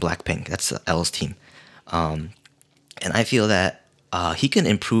be Team Blackpink. That's L's team, and I feel that he can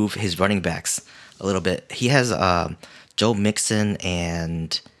improve his running backs a little bit. He has Joe Mixon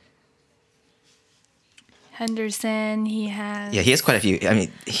and Henderson. He has. yeah, he has quite a few. I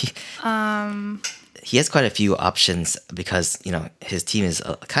mean, he has quite a few options because his team is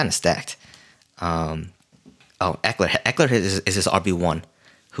kind of stacked. Eckler is his RB1,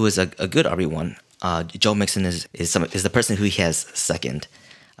 who is a good RB1. Joe Mixon is the person who he has second.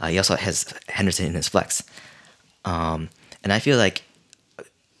 He also has Henderson in his flex, and I feel like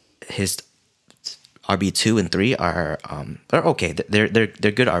his RB2 and 3 are okay.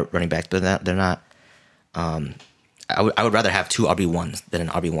 They're good running backs, but they're not. I would rather have 2 RB1s than an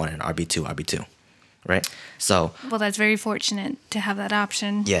RB1 and RB2, right? So Well, that's very fortunate to have that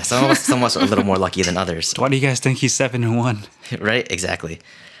option. yeah, some of us are a little more lucky than others. Why do you guys think he's 7-1? Right, exactly.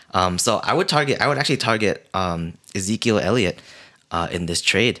 So I would actually target Ezekiel Elliott in this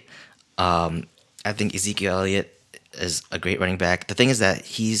trade. I think Ezekiel Elliott is a great running back. The thing is that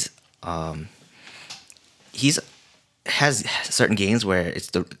he's has certain games where it's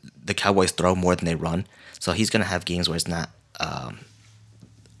the Cowboys throw more than they run. So he's gonna have games where it's not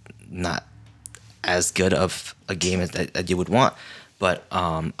as good of a game as that you would want. But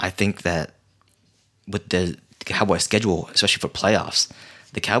I think that with the Cowboys schedule, especially for playoffs,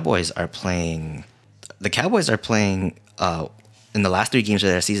 the Cowboys are playing in the last 3 games of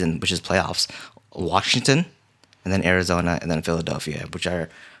their season, which is playoffs, Washington, and then Arizona, and then Philadelphia, which are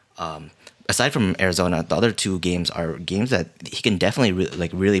aside from Arizona, the other 2 games are games that he can definitely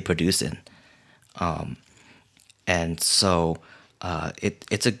really produce in. And so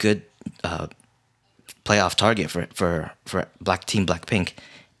it's a good playoff target for Team Blackpink.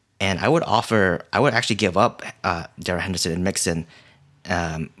 And I would actually give up Darrell Henderson and Mixon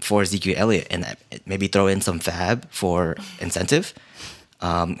for Ezekiel Elliott and maybe throw in some fab for incentive.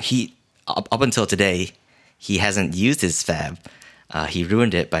 He up until today, he hasn't used his fab. He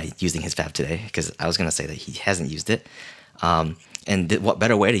ruined it by using his fab today because I was going to say that he hasn't used it. And what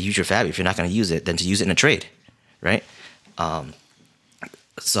better way to use your fab if you're not going to use it than to use it in a trade, right?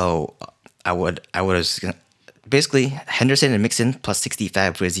 So I would basically Henderson and Mixon plus 60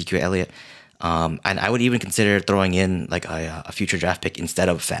 fab for Ezekiel Elliott. And I would even consider throwing in like a future draft pick instead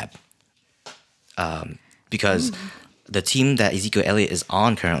of fab. Because the team that Ezekiel Elliott is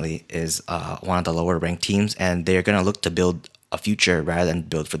on currently is one of the lower ranked teams, and they're going to look to build a future rather than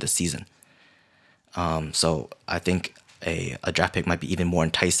build for the season. So I think a draft pick might be even more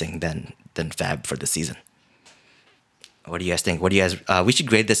enticing than fab for the season. What do you guys think? We should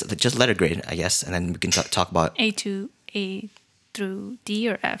grade this, just letter grade, I guess, and then we can talk about A through D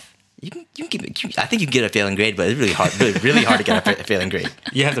or F. You can I think you can get a failing grade, but it's really hard, really hard to get a failing grade.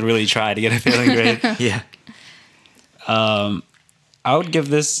 You have to really try to get a failing grade. Yeah. I would give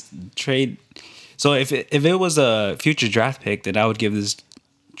this trade. So if it was a future draft pick, then I would give this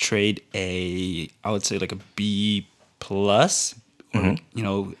trade I would say like a B plus,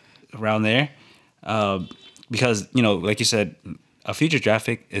 around there, because like you said, a future draft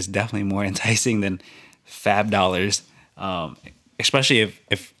pick is definitely more enticing than fab dollars, especially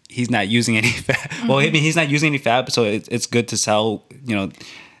if he's not using any fab. Mm-hmm. Well, I mean, he's not using any fab, so it's good to sell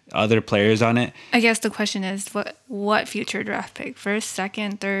other players on it. I guess the question is what future draft pick? First,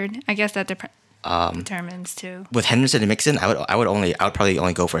 second, third? I guess that determines too. With Henderson and Mixon, I would probably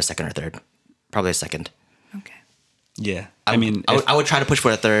only go for a second or third. Probably a second. Okay. Yeah. I mean, I would try to push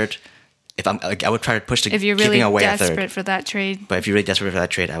for a third. If I'm like, I would try to push to If you're really giving away a desperate third. for that trade. But if you're really desperate for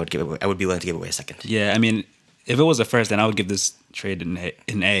that trade, I would be willing to give away a second. yeah, I mean, if it was a first, then I would give this trade an A.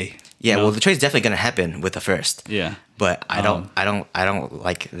 Yeah, you know? well, the trade's definitely going to happen with the first. Yeah. But I don't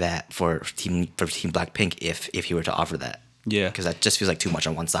like that for Team Blackpink if he were to offer that. Yeah. Because that just feels like too much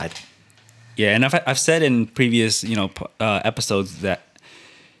on one side. Yeah, and I've said in previous episodes that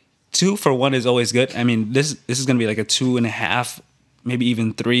 2 for 1 is always good. I mean, this is gonna be like a 2.5, maybe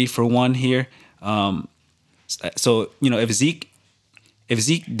even 3 for 1 here. So if Zeke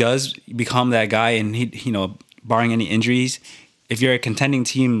does become that guy, and he barring any injuries, if you're a contending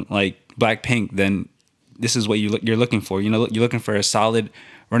team like Blackpink, then this is what you're looking for. You're looking for a solid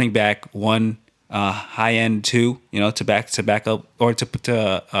running back, 1 high end, 2, to back up or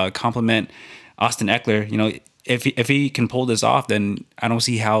to complement Austin Eckler. If he can pull this off, then I don't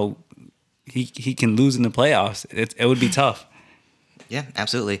see how he can lose in the playoffs. It would be tough. Yeah,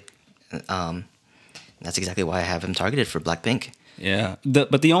 absolutely. That's exactly why I have him targeted for Blackpink. Yeah,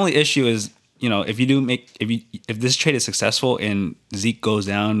 but the only issue is, if this trade is successful and Zeke goes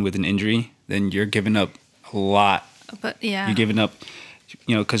down with an injury, then you're giving up a lot. But yeah, You're giving up,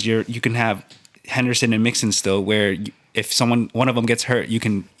 because you can have Henderson and Mixon still, where if one of them gets hurt, you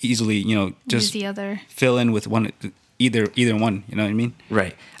can easily just use the other. fill in with either one. You know what I mean?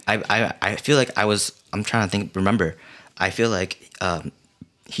 Right. I feel like I'm trying to remember. I feel like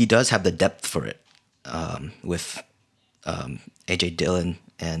he does have the depth for it with AJ Dillon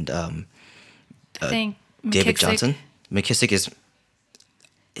and I think David McKissick- Johnson. McKissick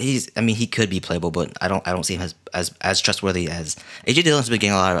he could be playable, but I don't see him as trustworthy as AJ Dillon's been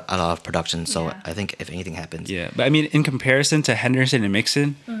getting a lot of production. So Yeah. I think if anything happens, Yeah, but I mean, in comparison to Henderson and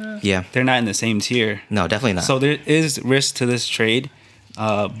Mixon, yeah, they're not in the same tier. no, definitely not. So there is risk to this trade.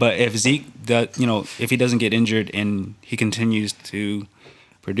 But if Zeke does, if he doesn't get injured and he continues to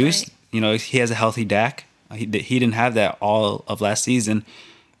produce, he has a healthy Dak. He didn't have that all of last season,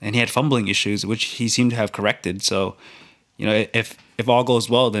 and he had fumbling issues, which he seemed to have corrected. So, if all goes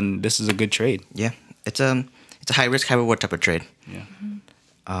well, then this is a good trade. Yeah, it's a high risk, high reward type of trade. Yeah.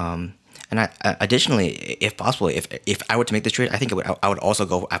 And I additionally, if possible, if I were to make this trade, I think I would also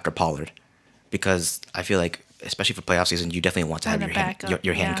go after Pollard, because I feel like, especially for playoff season, you definitely want to have And a backup,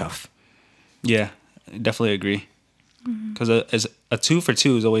 your yeah. handcuff. Yeah, definitely agree. Because as a 2 for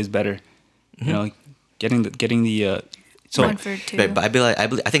 2 is always better. Getting the so 1 for 2. But I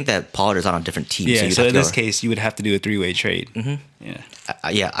think that Pollard is on a different team. yeah. you'd So have in to this go- case, you would have to do a 3-way trade. Yeah.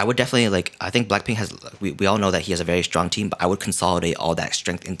 yeah, I would definitely I think Blackpink has. We all know that he has a very strong team, but I would consolidate all that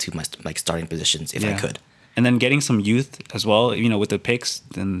strength into my starting positions if I could. And then getting some youth as well, with the picks,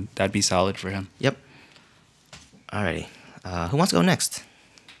 then that'd be solid for him. Yep. Alrighty. Who wants to go next?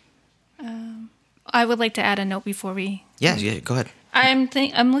 I would like to add a note before we. Yeah, go ahead.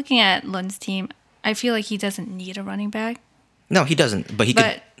 I'm looking at Lund's team. I feel like he doesn't need a running back. No, he doesn't. But he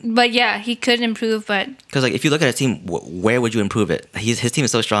could. But yeah, he could improve. But Because if you look at his team, where would you improve it? His team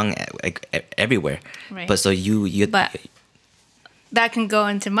is so strong everywhere. Right. But so you. But that can go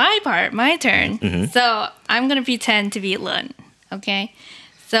into my turn. Mm-hmm. So I'm gonna pretend to be Lund. Okay.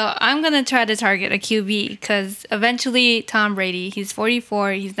 So I'm gonna try to target a QB because eventually Tom Brady, he's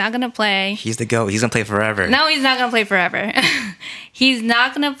 44. He's not gonna play. He's the GOAT. He's gonna play forever. No, he's not gonna play forever. He's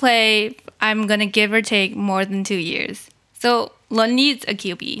not gonna play. I'm gonna give or take more than 2 years. So Lund needs a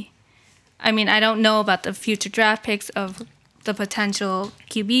QB. I mean, I don't know about the future draft picks of the potential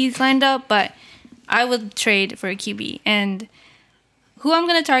QBs lined up, but I would trade for a QB. And who I'm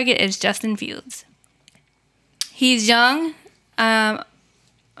gonna target is Justin Fields. He's young.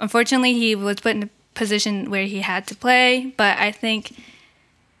 Unfortunately, he was put in a position where he had to play, but I think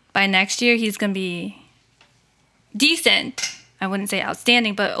by next year he's going to be decent. I wouldn't say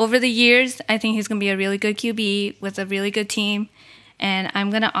outstanding, but over the years, I think he's going to be a really good QB with a really good team. And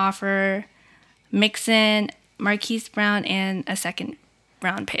I'm going to offer Mixon, Marquise Brown, and a second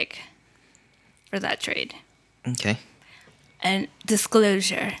round pick for that trade. Okay. And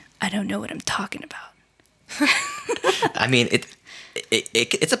disclosure, I don't know what I'm talking about. I mean, it's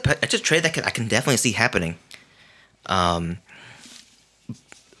a trade that I can definitely see happening. Do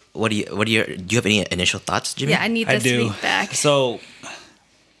you have any initial thoughts, Jimmy? Yeah, I need I this do. week back. So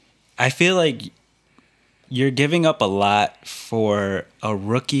I feel like you're giving up a lot for a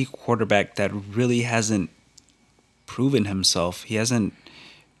rookie quarterback that really hasn't proven himself. He hasn't,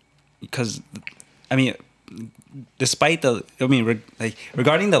 because I mean,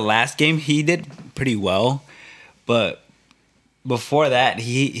 regarding the last game, he did pretty well, but before that,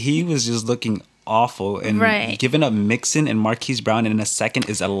 he was just looking awful, and Right. giving up Mixon and Marquise Brown in a second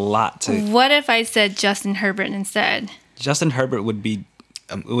is a lot to. What if I said Justin Herbert instead? Justin Herbert would be.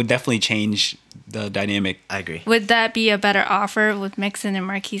 It would definitely change the dynamic. I agree. Would that be a better offer with Mixon and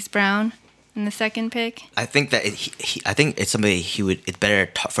Marquise Brown in the second pick? I think that I think it's somebody he would. It's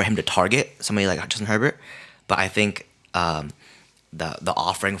better for him to target somebody like Justin Herbert, but I think the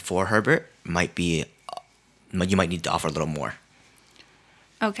offering for Herbert might be you might need to offer a little more.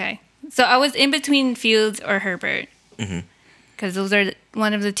 Okay. So I was in between Fields or Herbert. Because those are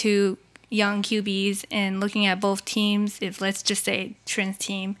one of the two young QBs. And looking at both teams, if let's just say Trin's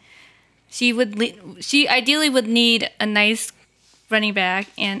team, she ideally would need a nice running back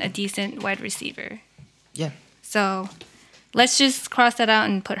and a decent wide receiver. Yeah. So let's just cross that out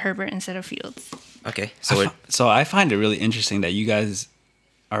and put Herbert instead of Fields. Okay. So I find it really interesting that you guys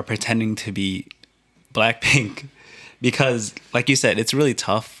are pretending to be Blackpink, because, like you said, it's really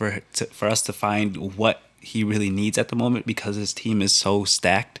tough for us to find what he really needs at the moment because his team is so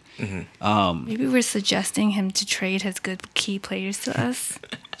stacked. Maybe we're suggesting him to trade his good key players to us.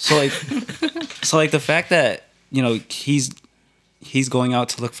 So like the fact that he's going out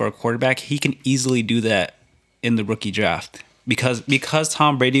to look for a quarterback, he can easily do that in the rookie draft because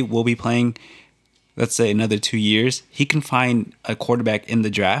Tom Brady will be playing, let's say, another 2 years. He can find a quarterback in the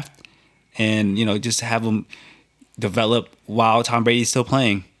draft and just have him develop while Tom Brady's still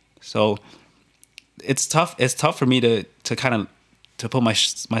playing. So it's tough. It's tough for me to kind of to put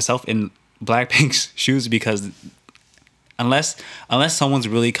myself in Blackpink's shoes because unless someone's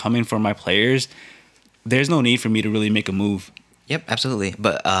really coming for my players, there's no need for me to really make a move. Yep, absolutely.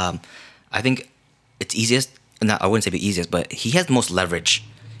 But I think it's easiest. I wouldn't say the easiest, but he has the most leverage.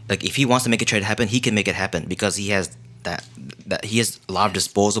 Like if he wants to make a trade happen, he can make it happen because he has that he has a lot of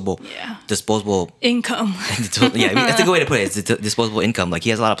disposable Income. Yeah, that's a good way to put it. It's disposable income. Like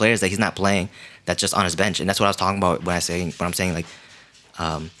he has a lot of players that he's not playing that's just on his bench, and that's what I was talking about when I'm saying like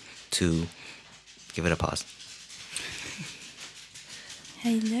to give it a pause.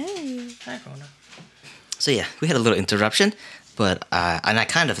 Hello. Hi, Rona. So yeah, we had a little interruption, but and I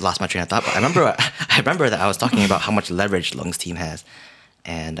kind of lost my train of thought. But I remember that I was talking about how much leverage Lung's team has,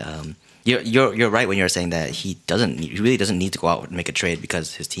 and you're right when you're saying that he really doesn't need to go out and make a trade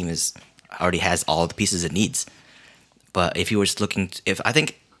because his team already has all the pieces it needs. But if he was looking, I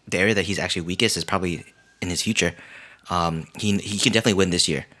think the area that he's actually weakest is probably in his future. He can definitely win this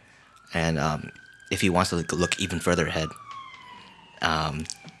year, and if he wants to look even further ahead,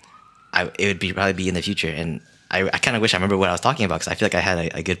 it would probably be in the future. And I kind of wish I remember what I was talking about because I feel like I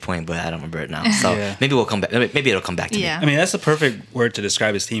had a good point, but I don't remember it now. So Yeah. maybe we'll come back. Maybe it'll come back to me. I mean, that's the perfect word to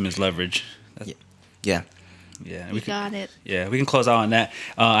describe his team is leverage. Yeah. Yeah, We got it. Yeah, we can close out on that.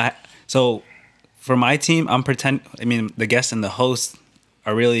 So for my team, the guests and the hosts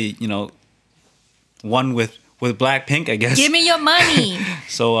are really, one with Blackpink, I guess. Give me your money.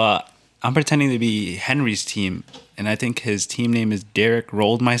 So I'm pretending to be Henry's team, and I think his team name is Derek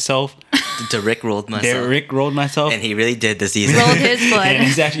Rolled Myself. Derek rolled myself. Derek Rolled Myself. And he really did this season. Rolled his blood. And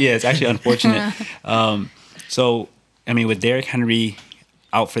it's actually unfortunate. So with Derrick Henry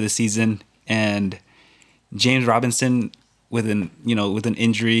out for the season and James Robinson with an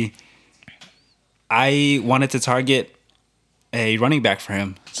injury, I wanted to target a running back for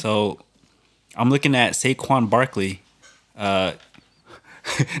him. So I'm looking at Saquon Barkley. Not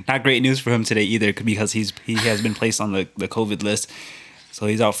great news for him today either because he has been placed on the COVID list. So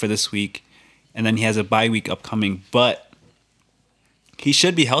he's out for this week. And then he has a bye week upcoming. But he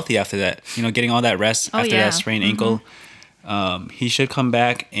should be healthy after that. Getting all that rest after that sprained ankle. He should come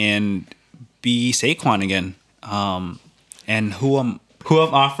back and be Saquon again. And who I'm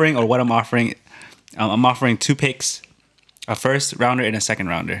offering or what I'm offering, I'm offering 2 picks, a first rounder and a second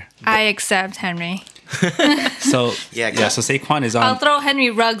rounder. I accept Henry. So Yeah. So Saquon is on. I'll throw Henry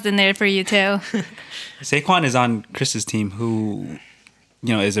Ruggs in there for you too. Saquon is on Chris's team, who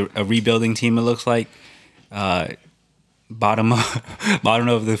is a rebuilding team. It looks like bottom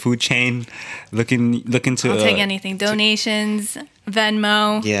of the food chain, looking to. I'll take anything. Donations,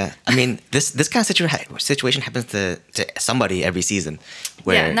 Venmo. Yeah, I mean this kind of situation happens to somebody every season.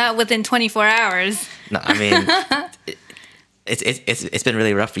 Where Not within 24 hours. No, I mean it's been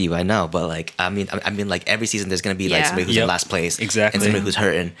really rough for you, I know, but like I mean like every season there's gonna be like somebody who's in last place, exactly, and somebody who's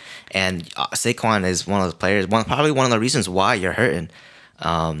hurting, and Saquon is one of those players, probably one of the reasons why you're hurting,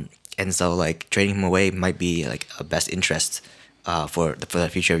 and so like trading him away might be like a best interest for the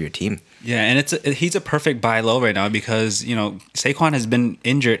future of your team. Yeah, and he's a perfect buy low right now because Saquon has been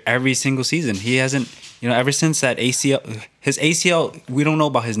injured every single season. He hasn't, ever since that his ACL. We don't know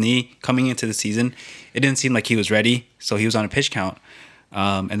about his knee coming into the season. It didn't seem like he was ready, so he was on a pitch count,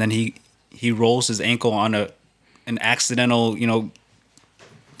 and then he he rolls his ankle on an accidental,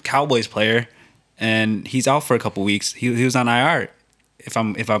 Cowboys player, and he's out for a couple weeks. He was on IR, if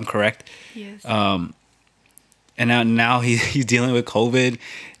I'm correct. Yes. And now he's dealing with COVID.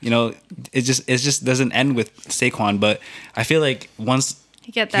 It just doesn't end with Saquon. But I feel like once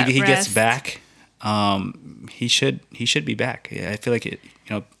he gets gets back, he should be back. Yeah, I feel like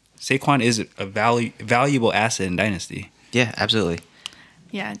Saquon is a valuable asset in Dynasty. Yeah, absolutely.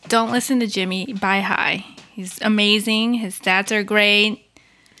 Yeah, don't listen to Jimmy. Buy high. He's amazing. His stats are great.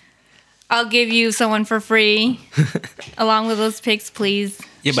 I'll give you someone for free along with those picks, please.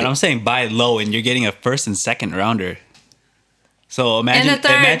 Yeah, but I'm saying buy low, and you're getting a first and second rounder. So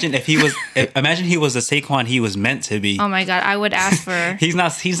imagine if he was the Saquon he was meant to be. Oh my God, I would ask for. He's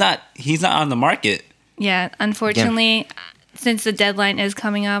not on the market. Yeah, unfortunately, since the deadline is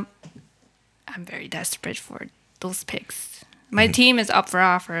coming up, I'm very desperate for those picks. My team is up for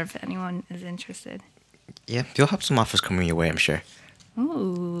offer if anyone is interested. Yeah, you'll have some offers coming your way, I'm sure.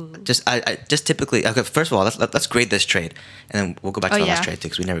 Ooh. I just typically, okay, first of all, let's grade this trade, and then we'll go back to the last trade too,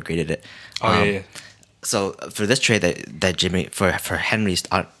 because we never graded it. Yeah. So for this trade that Jimmy for Henry's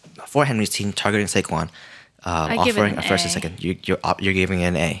team targeting Saquon, offering a first and second, you're giving it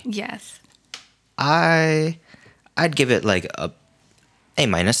an A. Yes. I'd give it like A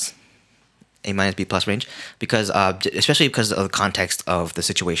minus. A minus B plus range, because especially because of the context of the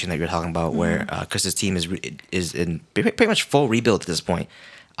situation that you're talking about, where Chris's team is in pretty much full rebuild at this point.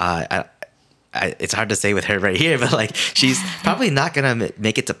 It's hard to say with her right here, but like she's probably not gonna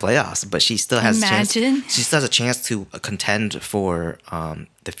make it to playoffs, but she still has she still has a chance to contend for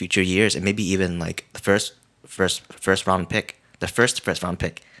the future years, and maybe even like the first round pick, the first round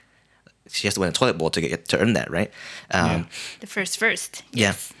pick. She has to win a toilet bowl to earn that, right? The first.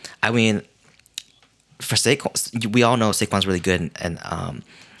 Yeah, I mean. For Saquon, we all know Saquon's really good,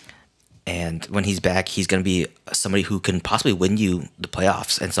 and when he's back, he's going to be somebody who can possibly win you the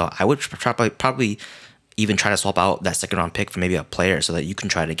playoffs. And so I would probably even try to swap out that second round pick for maybe a player so that you can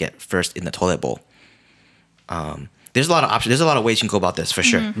try to get first in the toilet bowl. There's a lot of options. There's a lot of ways you can go about this for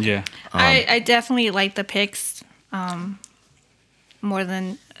sure. Yeah, I definitely like the picks more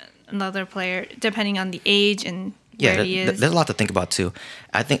than another player, depending on the age and. Yeah, there's a lot to think about too.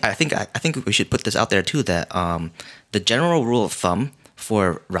 I think we should put this out there too, that the general rule of thumb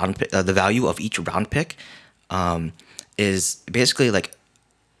for the value of each round pick is basically like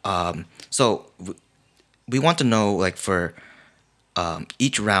so we want to know, like, for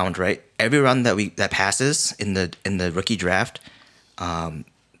each round, right? Every round that passes in the rookie draft,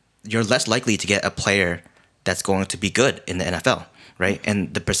 you're less likely to get a player that's going to be good in the NFL. Right,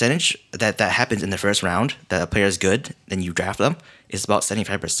 and the percentage that happens in the first round that a player is good, then you draft them, is about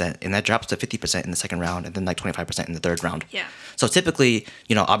 75%, and that drops to 50% in the second round, and then like 25% in the third round. Yeah. So typically,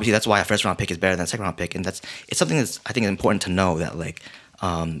 obviously that's why a first round pick is better than a second round pick, and it's something that's, I think, important to know, that like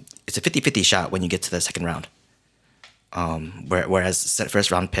it's a 50-50 shot when you get to the second round. Whereas first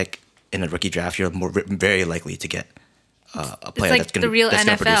round pick in a rookie draft, you're very likely to get a player that's going to the real that's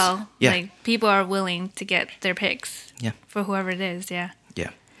NFL. Yeah. Like, people are willing to get their picks. Yeah. For whoever it is, yeah. Yeah.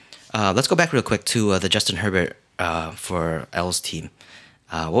 Let's go back real quick to the Justin Herbert for L's team.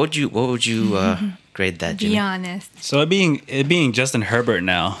 What would you grade that, Jimmy? Be honest. So it being Justin Herbert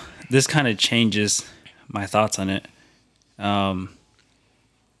now, this kind of changes my thoughts on it. I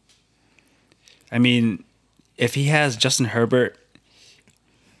mean, if he has Justin Herbert,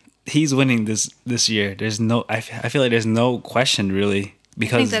 he's winning this year. I feel like there's no question really,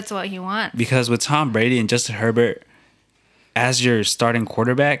 because I think that's what he wants. Because with Tom Brady and Justin Herbert as your starting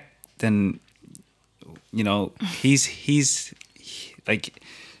quarterback, then he's like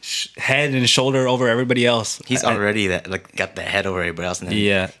head and shoulder over everybody else. He's already got the head over everybody else, and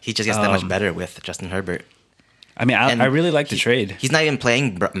then he just gets that much better with Justin Herbert. I mean, I really like the trade. He's not even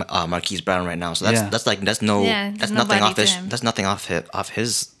playing Marquise Brown right now, so that's nothing off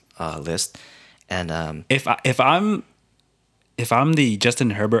his list. And if I'm the Justin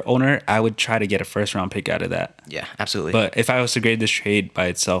Herbert owner, I would try to get a first round pick out of that. Yeah, absolutely. But if I was to grade this trade by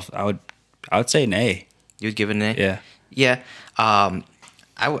itself, I would say an A. You would give it an A? Yeah. Yeah. I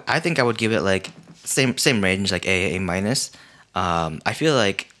think I would give it like same range, like A minus. I feel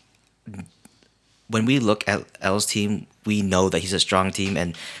like when we look at L's team, we know that he's a strong team,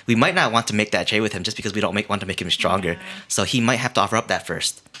 and we might not want to make that trade with him just because we don't want to make him stronger. So he might have to offer up that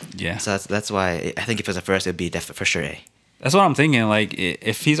first. Yeah. So that's why I think if it was a first, it would be for sure A. That's what I'm thinking. Like,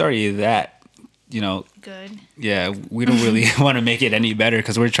 if he's already that, good. Yeah, we don't really want to make it any better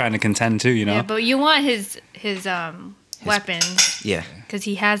because we're trying to contend too. Yeah, but you want his weapons. Yeah. Because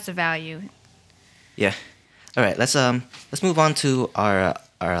he has the value. Yeah. All right. Let's move on to our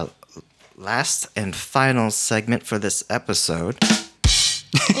last and final segment for this episode.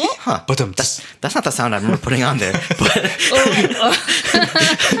 But That's not the sound I remember putting on there,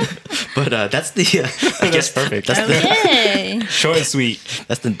 but that's the. I guess perfect. That's Okay. short and sweet.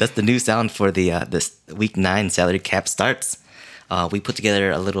 that's the new sound for the this week 9 salary cap starts. We put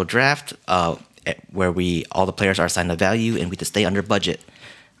together a little draft where all the players are assigned a value and we just stay under budget.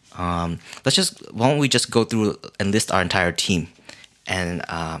 Why don't we just go through and list our entire team and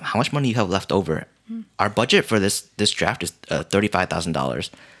how much money you have left over. Our budget for this draft is $35,000,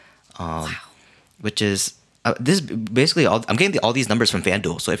 which is this is basically all. I'm getting all these numbers from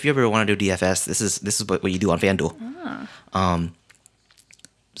FanDuel. So if you ever want to do DFS, this is what you do on FanDuel.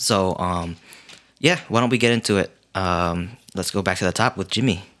 Yeah, why don't we get into it? Let's go back to the top with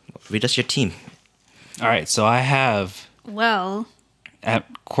Jimmy. Read us your team. All right, so I have Well, at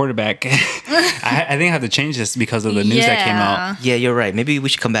quarterback. I think I have to change this because of the news that came out. Yeah, you're right. Maybe we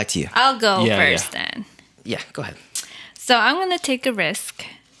should come back to you. I'll go Yeah, first yeah. then. Yeah, go ahead. So I'm going to take a risk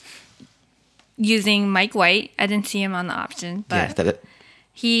using Mike White. I didn't see him on the option, but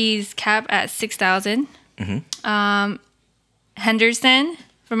he's capped at 6,000. Henderson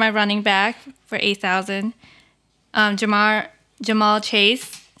for my running back for 8,000. Jamal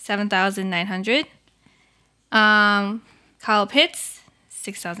Chase 7,900. Kyle Pitts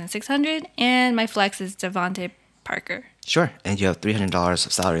 6,600, and my flex is Devontae Parker. Sure, and you have $300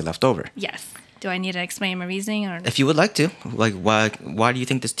 of salary left over. Yes. Do I need to explain my reasoning or? If you would like to, like, why do you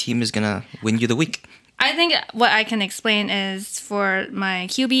think this team is gonna win you the week? I think what I can explain is for my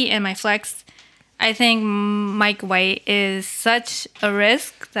QB and my flex, I think Mike White is such a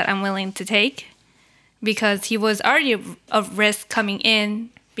risk that I'm willing to take because he was already a risk coming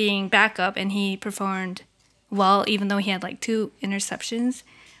in being backup and he performed well, even though he had like 2 interceptions,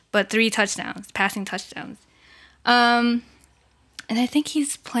 but 3 touchdowns, passing touchdowns. And I think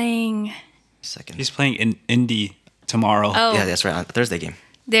he's playing. Second. He's playing in Indy tomorrow. Oh, Yeah, that's right. On the Thursday game.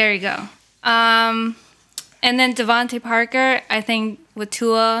 there you go. And then Devontae Parker, I think with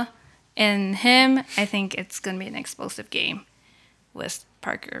Tua and him, I think it's going to be an explosive game with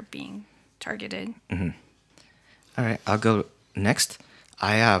Parker being targeted. All right, I'll go next.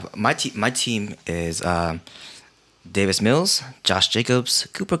 I have my team. My team is Davis Mills, Josh Jacobs,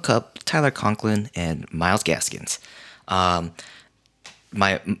 Cooper Kupp, Tyler Conklin, and Miles Gaskins. I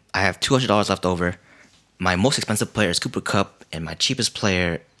have $200 left over. My most expensive player is Cooper Kupp, and my cheapest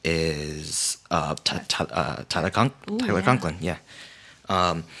player is Tyler Conklin. Yeah.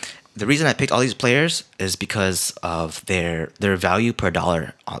 The reason I picked all these players is because of their value per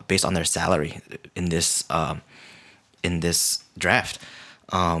dollar based on their salary in this draft.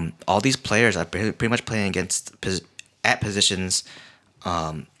 All these players are pretty much playing at positions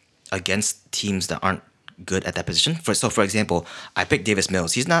against teams that aren't good at that position. For example, I picked Davis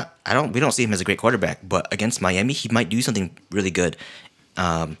Mills. We don't see him as a great quarterback, but against Miami, he might do something really good.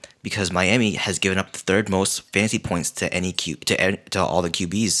 Because Miami has given up the 3rd most fantasy points to all the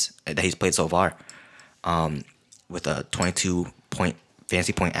QBs that he's played so far, with a 22-point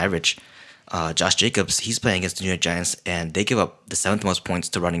fantasy point average. Josh Jacobs, he's playing against the New York Giants, and they give up the 7th most points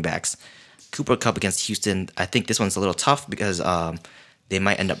to running backs. Cooper Kupp against Houston, I think this one's a little tough because they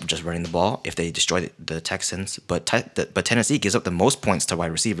might end up just running the ball if they destroy the Texans. But Tennessee gives up the most points to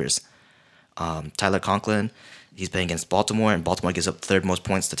wide receivers. Tyler Conklin, he's playing against Baltimore, and Baltimore gives up 3rd most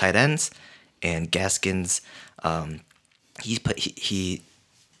points to tight ends. And Gaskins, he's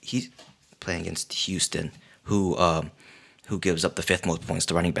playing against Houston, who gives up the 5th most points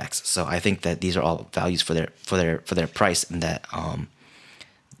to running backs. So I think that these are all values for their price, and that a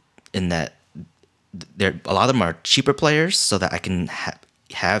lot of them are cheaper players, so that I can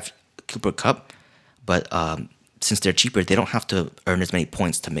have Cooper Kupp, but since they're cheaper, they don't have to earn as many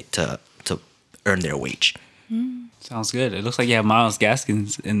points to earn their wage. Sounds good. It looks like you have Miles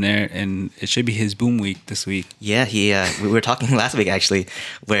Gaskins in there, and it should be his boom week this week. Yeah, we were talking last week actually,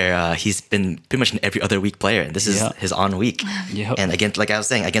 where he's been pretty much an every other week player, and this is his on week. Yep. And against, like I was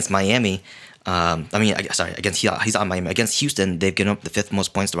saying, against Miami, he's on Miami. Against Houston, they've given up the 5th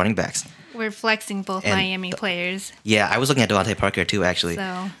most points to running backs. We're flexing both Miami players. Yeah, I was looking at Devontae Parker too, actually.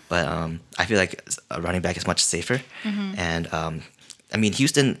 So. But I feel like a running back is much safer. And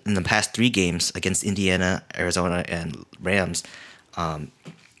Houston in the past 3 games against Indiana, Arizona, and Rams,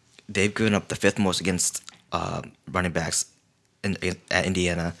 they've given up the 5th most against running backs at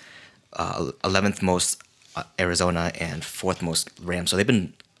Indiana, 11th most Arizona, and 4th most Rams. So they've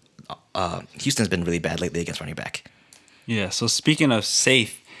been Houston's been really bad lately against running back. Yeah. So speaking of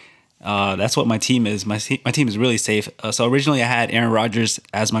safe, that's what my team is. My team is really safe. So originally I had Aaron Rodgers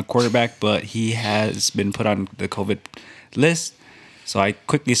as my quarterback, but he has been put on the COVID list. So I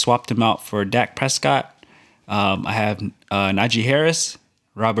quickly swapped him out for Dak Prescott. I have Najee Harris,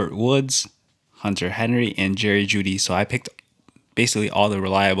 Robert Woods, Hunter Henry, and Jerry Jeudy. So I picked basically all the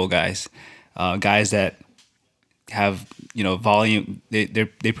reliable guys, guys that have volume.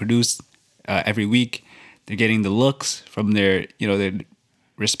 They produce every week. They're getting the looks from their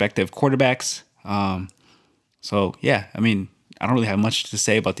respective quarterbacks. So yeah, I mean, I don't really have much to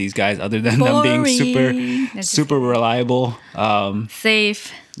say about these guys other than them being super reliable.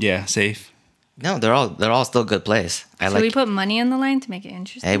 Safe. Yeah, safe. No, they're all still good plays. Should we put money on the line to make it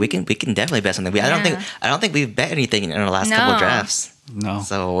interesting? Hey, we can definitely bet something. I don't think we've bet anything in our last couple of drafts. No.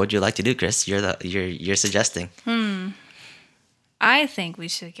 So what would you like to do, Chris? You're suggesting. I think we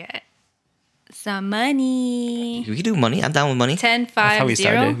should get some money. We can do money. I'm down with money. 10, 5, That's how we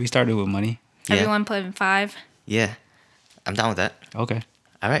 0. started. We started with money. Yeah. Everyone put in 5. Yeah, I'm down with that. Okay.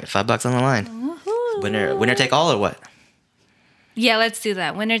 All right, $5 on the line. Woohoo. Winner take all or what? Yeah, let's do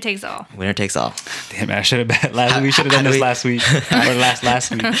that. Winner takes all. Winner takes all. Damn it, I should have bet last week. We should have done this last week. Or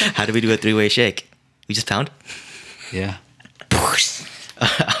last week. How do we do a 3-way shake? We just pound? Yeah.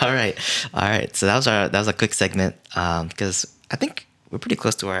 All right. So that was a quick segment because I think we're pretty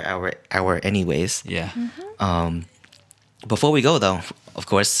close to our hour anyways. Yeah. Before we go though, of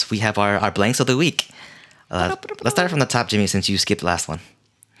course, we have our blanks of the week. Let's start from the top, Jimmy, since you skipped the last one.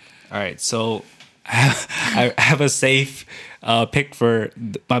 All right. So I have a safe pick for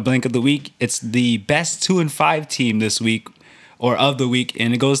my blank of the week. It's the best 2 and 5 team this week or of the week,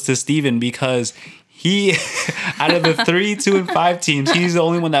 and it goes to Steven because he, out of the 3, 2 and 5 teams, he's the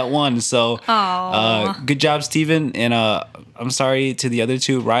only one that won. So, good job, Steven. And I'm sorry to the other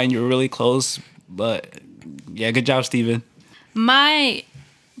 2. Ryan, you were really close, but yeah, good job, Steven. My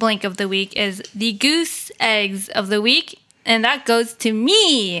blank of the week is the goose eggs of the week. And that goes to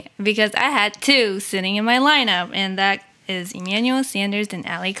me because I had 2 sitting in my lineup. And that is Emmanuel Sanders and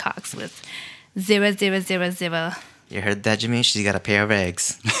Allie Cox with 0, 0, 0, 0. You heard that, Jimmy? She's got a pair of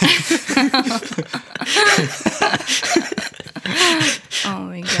eggs. Oh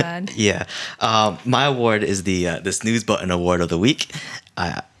my God. Yeah. My award is the snooze button award of the week.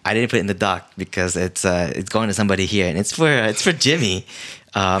 I didn't put it in the doc because it's going to somebody here, and it's for Jimmy.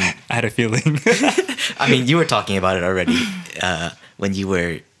 I had a feeling. I mean, you were talking about it already when you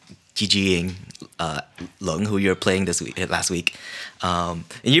were GGing Lung, who you were playing last week. And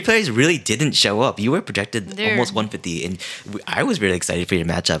your players really didn't show up. You were projected almost 150, and I was really excited for your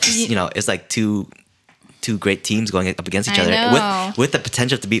matchups. It's like two great teams going up against each other with the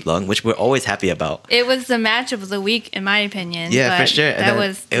potential to beat Lung, which we're always happy about. It was the match of the week, in my opinion. Yeah, but for sure.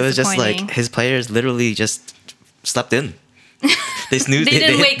 It was just like his players literally just slept in. They snoozed. They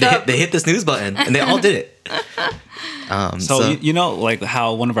didn't wake up. They hit the snooze button, and they all did it. So like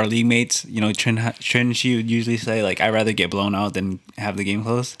how one of our league mates, Trin, she would usually say like, I'd rather get blown out than have the game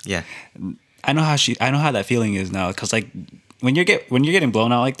close. Yeah, I know how that feeling is now, because like when you're getting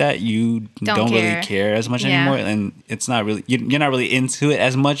blown out like that, you don't really care as much anymore, and it's not really you're not really into it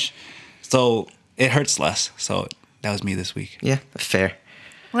as much, so it hurts less. So that was me this week. Yeah, fair.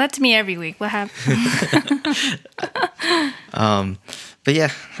 Well, that's me every week. What happened? But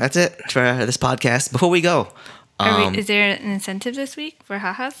yeah, that's it for this podcast. Before we go, is there an incentive this week for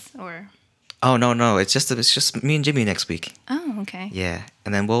Hahas or? Oh no! It's just me and Jimmy next week. Oh, okay. Yeah,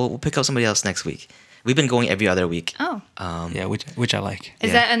 and then we'll pick up somebody else next week. We've been going every other week. Oh. Yeah, which I like.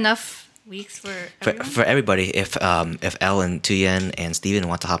 Is that enough weeks for everyone? For everybody? If Elle and Tuyen and Steven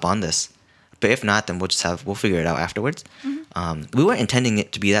want to hop on this, but if not, then we'll figure it out afterwards. Mm-hmm. We weren't intending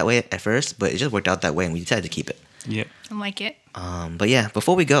it to be that way at first, but it just worked out that way, and we decided to keep it. Yep. I like it. But yeah,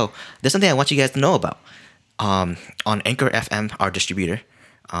 before we go, there's something I want you guys to know about. On Anchor FM, our distributor,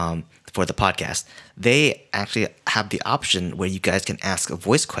 for the podcast, they actually have the option where you guys can ask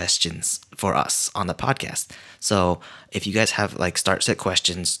voice questions for us on the podcast. So if you guys have like start sit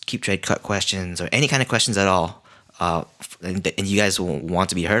questions, keep trade cut questions, or any kind of questions at all, and you guys want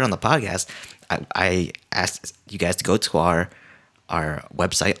to be heard on the podcast, I asked you guys to go to our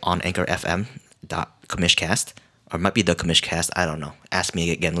website on anchorfm.commishcast, or it might be the commishcast, I don't know. Ask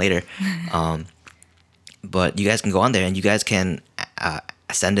me again later. But you guys can go on there and you guys can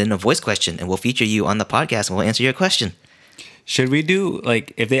send in a voice question, and we'll feature you on the podcast and we'll answer your question. Should we do,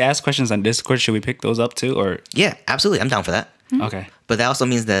 like, if they ask questions on Discord, should we pick those up too? Or yeah, absolutely. I'm down for that. Mm-hmm. Okay. But that also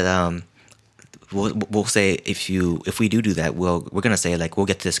means that we'll say if we do that, we're gonna say like we'll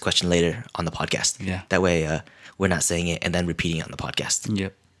get to this question later on the podcast. Yeah. That way we're not saying it and then repeating it on the podcast.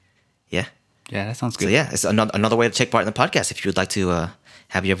 Yep. Yeah. Yeah, that sounds good. So yeah, it's another way to take part in the podcast if you would like to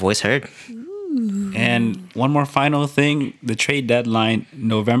have your voice heard. And one more final thing, the trade deadline,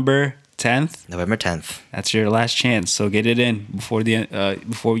 November 10th. November 10th. That's your last chance. So get it in before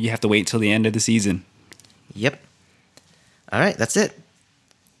before you have to wait till the end of the season. Yep. All right, that's it.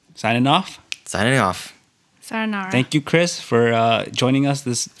 Signing off. Signing off. Sayonara. Thank you, Chris, for joining us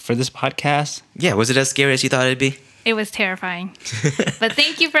for this podcast. Yeah, was it as scary as you thought it'd be? It was terrifying. But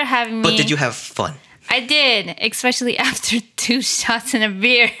thank you for having me. But did you have fun? I did, especially after 2 shots and a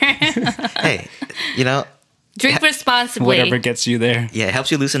beer. Hey, you know, Drink responsibly. Whatever gets you there. yeah, it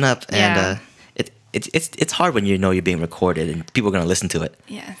helps you loosen up, Yeah. and it's hard when you know you're being recorded and people are gonna listen to it.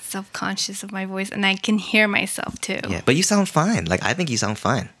 Yeah, self-conscious of my voice, and I can hear myself too. Yeah, but you sound fine. Like I think you sound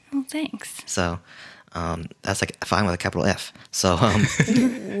fine. Oh, thanks. So, that's like fine with a capital F. So,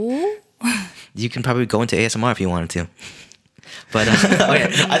 you can probably go into ASMR if you wanted to. But okay,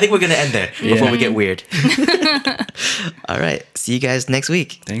 I think we're gonna end there before we get weird. All right, see you guys next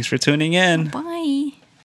week. Thanks for tuning in. Bye.